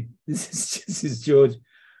 We this is George.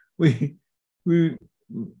 We were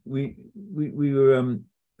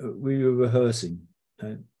rehearsing,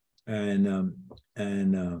 and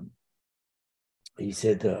he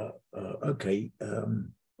said, "Okay,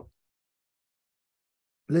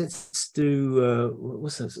 let's do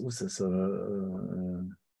what's that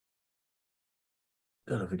song?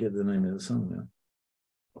 God, I forget the name of the song now.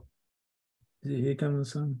 Is it Here Comes the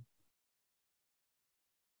Sun?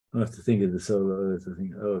 I have to think of the solo. I have to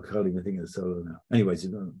think. Oh, I can't even think of the solo now. Anyways,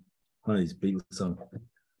 it's one of these Beatles songs,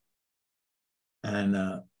 and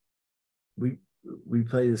we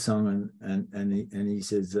play the song, and he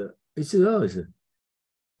says, "Oh," he said,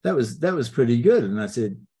 that was pretty good." And I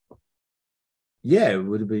said, "Yeah, it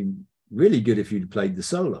would have been really good if you'd played the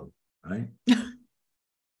solo, right?"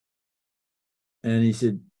 And he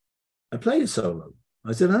said, "I played a solo."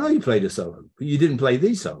 I said, "I know you played a solo, but you didn't play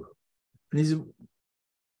the solo." And he said,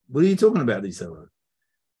 "What are you talking about, these solos?"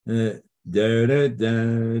 And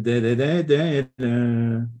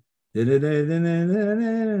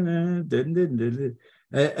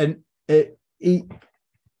he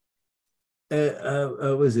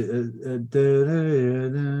was it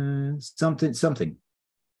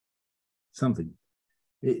something.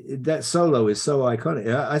 That solo is so iconic.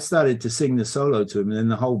 I started to sing the solo to him, and then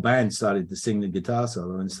the whole band started to sing the guitar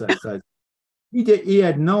solo, and started. He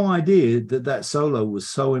had no idea that solo was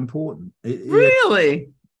so important.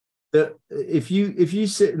 Really? If you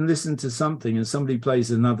sit and listen to something and somebody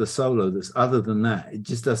plays another solo that's other than that, it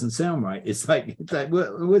just doesn't sound right. It's like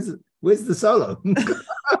where's the solo?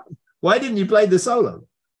 Why didn't you play the solo?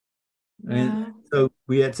 And so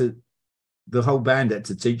the whole band had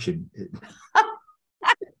to teach him.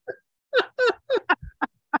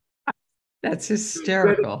 That's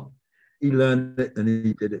hysterical. He learned it and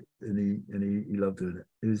he did it, and he loved doing it.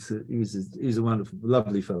 He was a wonderful,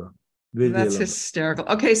 lovely fellow. Really That's hysterical.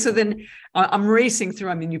 Okay, so then I'm racing through.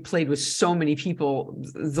 I mean, you played with so many people.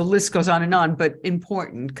 The list goes on and on, but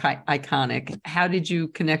important, iconic. How did you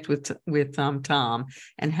connect with Tom,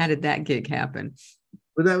 and how did that gig happen?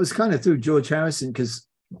 Well, that was kind of through George Harrison, because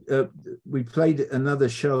we played another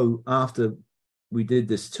show after we did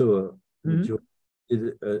this tour. Mm-hmm. George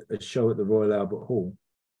did a show at the Royal Albert Hall.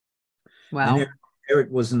 Wow. And Eric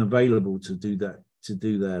wasn't available to do that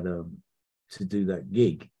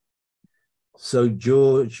gig. So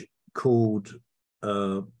George called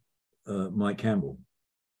Mike Campbell,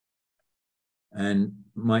 and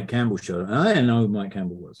Mike Campbell showed up. And I didn't know who Mike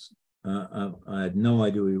Campbell was. I had no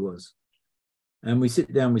idea who he was. And we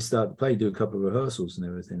sit down, we start to play, do a couple of rehearsals and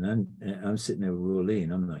everything. And I'm sitting there with Roy Lee,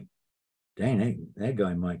 and I'm like, dang, that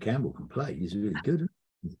guy Mike Campbell can play. He's really good.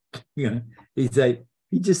 He's like,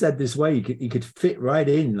 he just had this way. He could fit right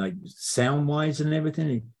in, like sound wise and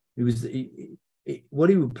everything. What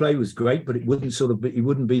he would play was great, but it wouldn't he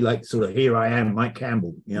wouldn't be like sort of, here I am, Mike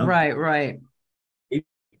Campbell, Right.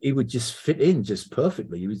 He would just fit in just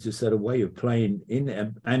perfectly. He was just had a way of playing in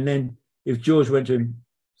there. And then if George went to him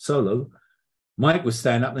solo, Mike would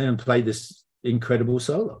stand up there and play this incredible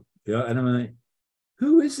solo. And I'm like,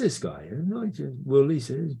 who is this guy? And like, Will Lee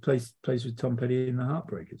said, he plays with Tom Petty and the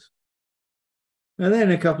Heartbreakers. And then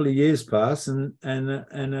a couple of years pass, and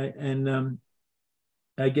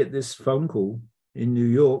I get this phone call in New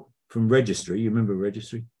York from Registry. You remember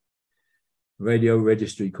Registry? Radio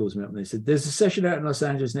Registry calls me up, and they said, there's a session out in Los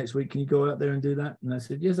Angeles next week. Can you go out there and do that? And I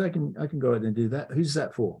said, yes, I can go out there and do that. Who's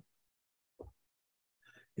that for?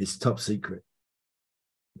 It's top secret.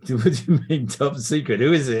 What do you mean top secret?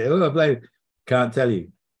 Who is it? Who I play? Can't tell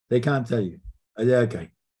you. They can't tell you. I said,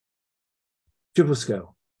 okay. Triple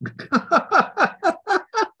scale.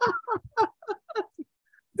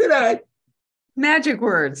 Did I? Magic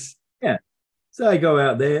words. Yeah. So I go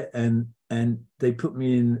out there, and they put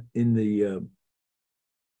me in the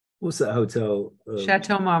what's that hotel?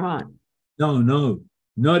 Chateau Marmont. No,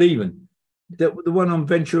 not even. The one on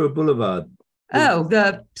Ventura Boulevard. Oh,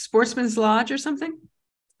 the Sportsman's Lodge or something?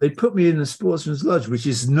 They put me in the Sportsman's Lodge, which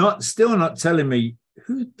is still not telling me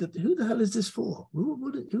who the hell is this for?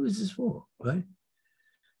 Who is this for? Right?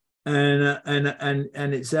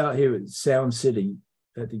 And it's out here at Sound City.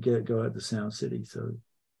 I had to go out to Sound City. So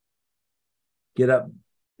get up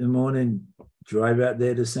in the morning, drive out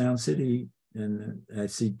there to Sound City, and I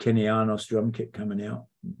see Kenny Arnold's drum kit coming out.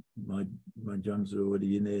 My drums are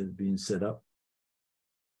already in there being set up.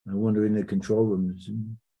 I wander in the control room.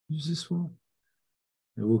 Who's this for?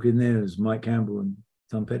 I walk in there, there's Mike Campbell and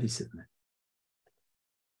Tom Petty sitting there.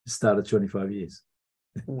 It started 25 years.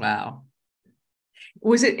 Wow.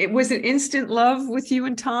 Was it instant love with you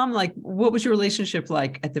and Tom? Like, what was your relationship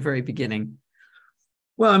like at the very beginning?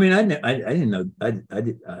 Well, I mean, I didn't know.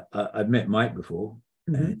 I'd met Mike before.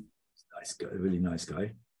 Mm-hmm. Nice guy, really nice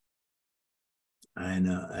guy.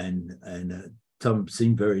 And Tom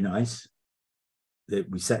seemed very nice. That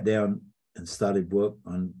we sat down and started work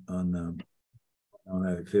on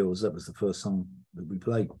How It Feels. That was the first song that we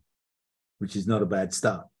played, which is not a bad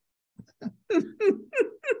start.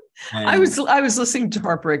 I was listening to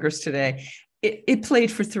Heartbreakers today. It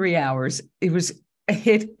played for 3 hours. It was a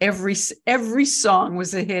hit. Every song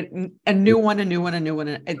was a hit. A new one. Amazing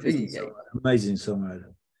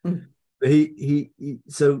songwriter. Mm. But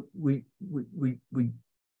so we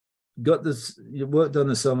got this, worked on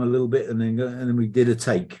the song a little bit, and then we did a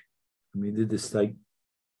take. And we did this take,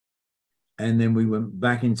 and then we went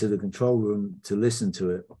back into the control room to listen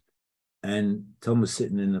to it. And Tom was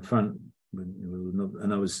sitting in the front,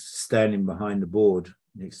 and I was standing behind the board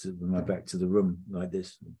next to my back to the room like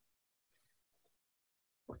this.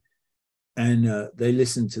 And they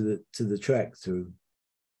listened to the track through,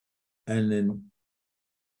 and then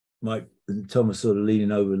Mike and Tom was sort of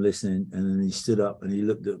leaning over and listening, and then he stood up and he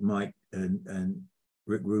looked at Mike and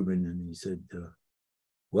Rick Rubin, and he said,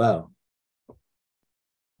 "Wow,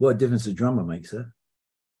 what a difference a drummer makes, huh?"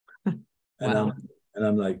 Wow. And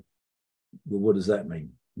I'm like, well, what does that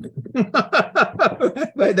mean?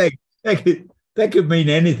 that could mean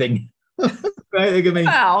anything. Right? It could mean,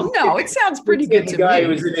 wow, no, it sounds pretty good to me. The guy who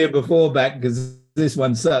was in here before back, because this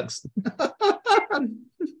one sucks.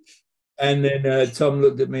 And then Tom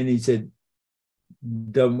looked at me and he said,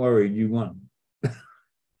 "Don't worry, you won."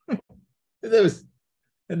 That was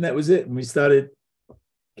it. And we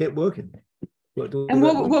kept working. And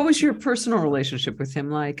what was your personal relationship with him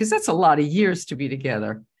like? Because that's a lot of years to be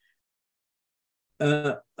together.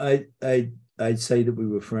 I'd say that we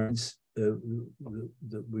were friends. And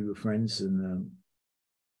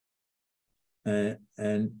I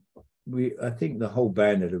think the whole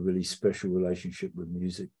band had a really special relationship with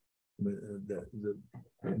music.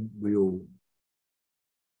 we all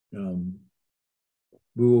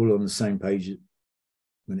we were all on the same page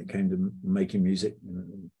when it came to making music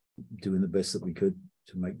and doing the best that we could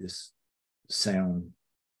to make this sound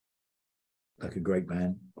like a great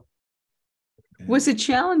band. Was it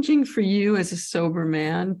challenging for you as a sober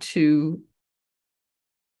man to?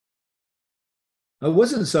 I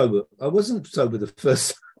wasn't sober. I wasn't sober the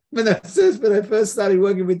first when I first started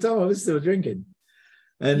working with Tom. I was still drinking,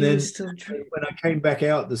 and then when I came back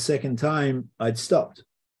out the second time, I'd stopped.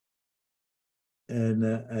 And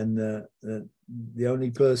the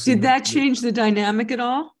only person did that change the dynamic at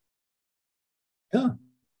all? Yeah.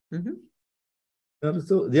 Mm-hmm.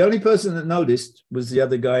 The only person that noticed was the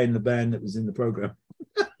other guy in the band that was in the program.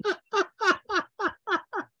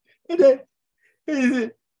 He said,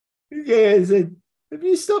 "Have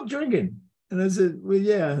you stopped drinking?" And I said, "Well,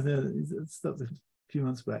 yeah, I stopped a few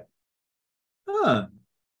months back." I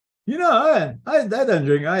don't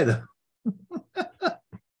drink either.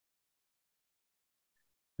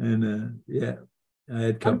 And I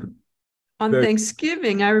had company. On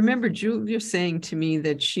Thanksgiving, I remember Julia saying to me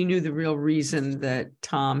that she knew the real reason that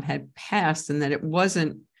Tom had passed and that it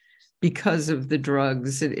wasn't because of the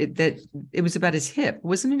drugs, that it was about his hip.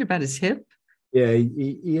 Wasn't it about his hip? Yeah,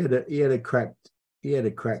 he had a cracked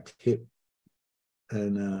hip,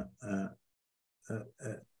 and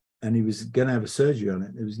he was going to have a surgery on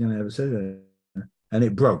it. He was going to have a surgery, and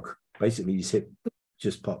it broke. Basically, his hip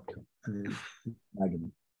just popped, and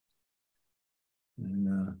agony.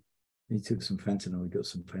 And he took some fentanyl. He got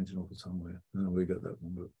some fentanyl from somewhere. I don't know where he got that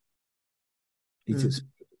one, but he just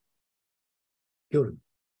killed him.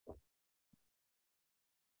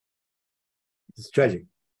 It's tragic.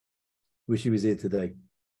 Wish he was here today.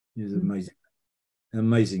 He was amazing, an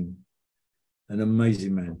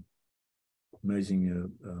amazing man.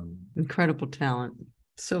 Amazing, incredible talent.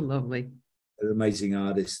 So lovely. An amazing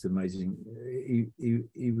artist. Amazing.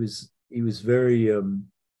 He was very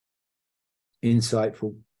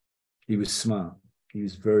insightful. He was smart. He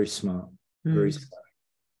was very smart. Very smart.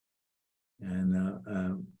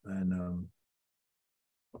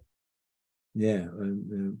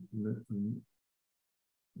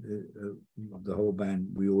 The whole band,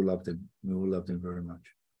 we all loved him. We all loved him very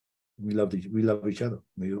much. We love each other.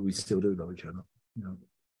 We still do love each other. You know.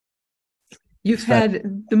 You've had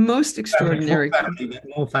the most extraordinary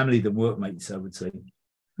more family than workmates, I would say.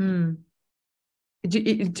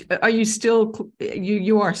 Are you still?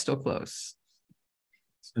 You are still close.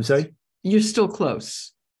 I'm sorry. You're still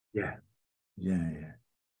close. Yeah.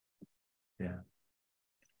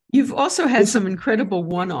 You've also had some incredible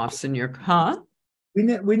one-offs in your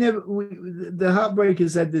the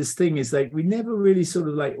Heartbreakers had this thing, is like we never really sort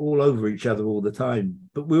of like all over each other all the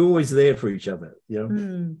time, but we're always there for each other, you know.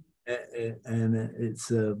 And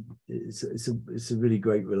it's a really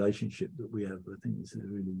great relationship that we have. I think it's a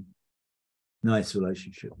really nice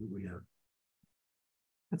relationship that we have.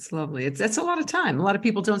 That's lovely. That's a lot of time. A lot of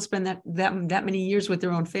people don't spend that many years with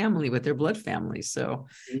their own family, with their blood family. So,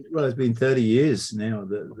 well, it's been 30 years now. I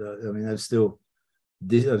mean, I'm still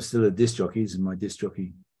a disc jockey. This is my disc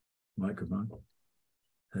jockey microphone.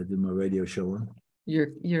 I do my radio show on.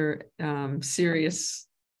 Your serious,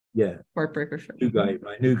 Heartbreaker show.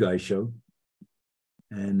 My new guy show.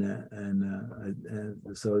 And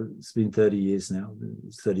so it's been 30 years now.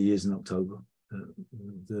 It's 30 years in October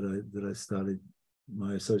that I started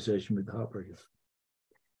my association with the Heartbreakers.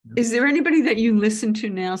 Is there anybody that you listen to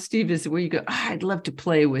now, Steve? Is where you go, I'd love to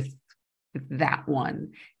play with that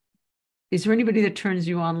one? Is there anybody that turns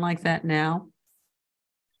you on like that now?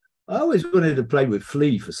 I always wanted to play with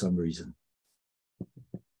Flea for some reason.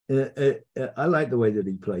 I like the way that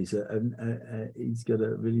he plays, and he's got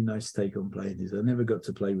a really nice take on playing this. I never got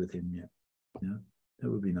to play with him yet. Yeah, that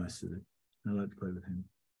would be nice to do. I like to play with him.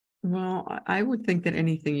 Well, I would think that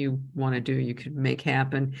anything you want to do, you could make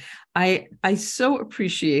happen. I so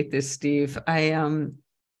appreciate this, Steve. I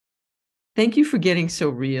thank you for getting so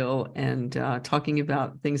real and talking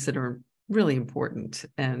about things that are really important.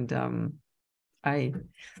 And I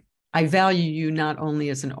value you not only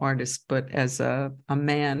as an artist, but as a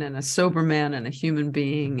man and a sober man and a human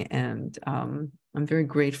being. And I'm very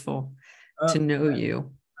grateful to know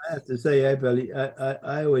you. I have to say, I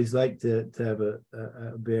always like to have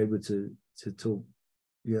be able to talk.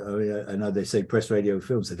 You know, I know they say press, radio,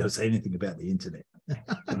 films. They don't say anything about the internet.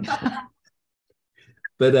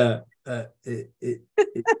 But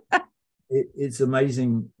it's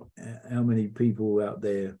amazing how many people out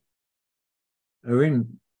there are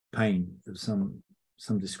in pain of some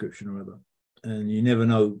description or other, and you never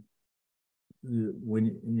know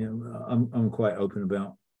when. You know, I'm quite open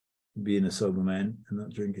about being a sober man and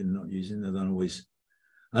not drinking, not using. I don't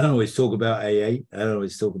always talk about AA. I don't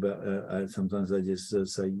always talk about. Sometimes I just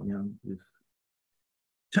say, you know,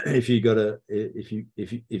 if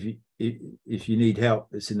you need help,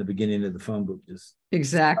 it's in the beginning of the phone book. Just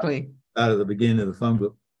exactly out of the beginning of the phone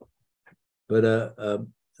book. But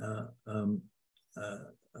I'm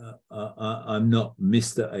not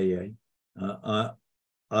Mr. AA.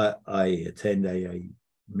 I attend AA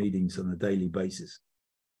meetings on a daily basis.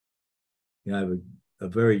 You know, I have a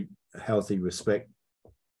very healthy respect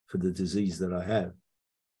for the disease that I have.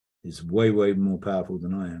 It's way more powerful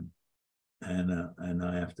than I am, and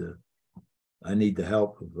I need the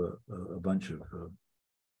help of a bunch of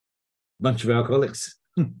alcoholics,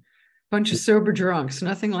 bunch of sober drunks.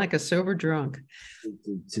 Nothing like a sober drunk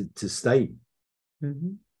to stay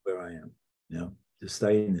where I am. You know, to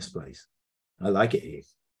stay in this place. I like it here.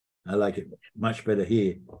 I like it much better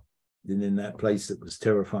here than in that place that was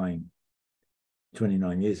terrifying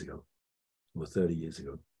 29 years ago or 30 years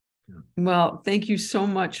ago. Yeah. Well, thank you so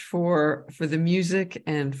much for the music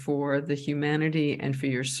and for the humanity and for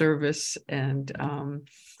your service. And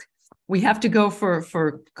we have to go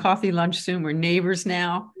for coffee lunch soon. We're neighbors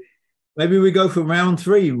now. Maybe we go for round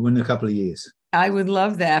 3 in a couple of years. I would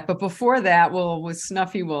love that. But before that, with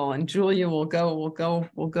Snuffy and Julia we'll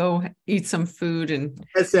go eat some food and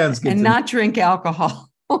that sounds good and not drink alcohol.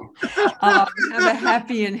 Have a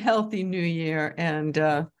happy and healthy new year,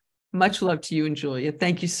 and much love to you and Julia.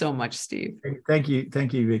 Thank you so much, Steve. Thank you,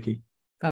 Vicki.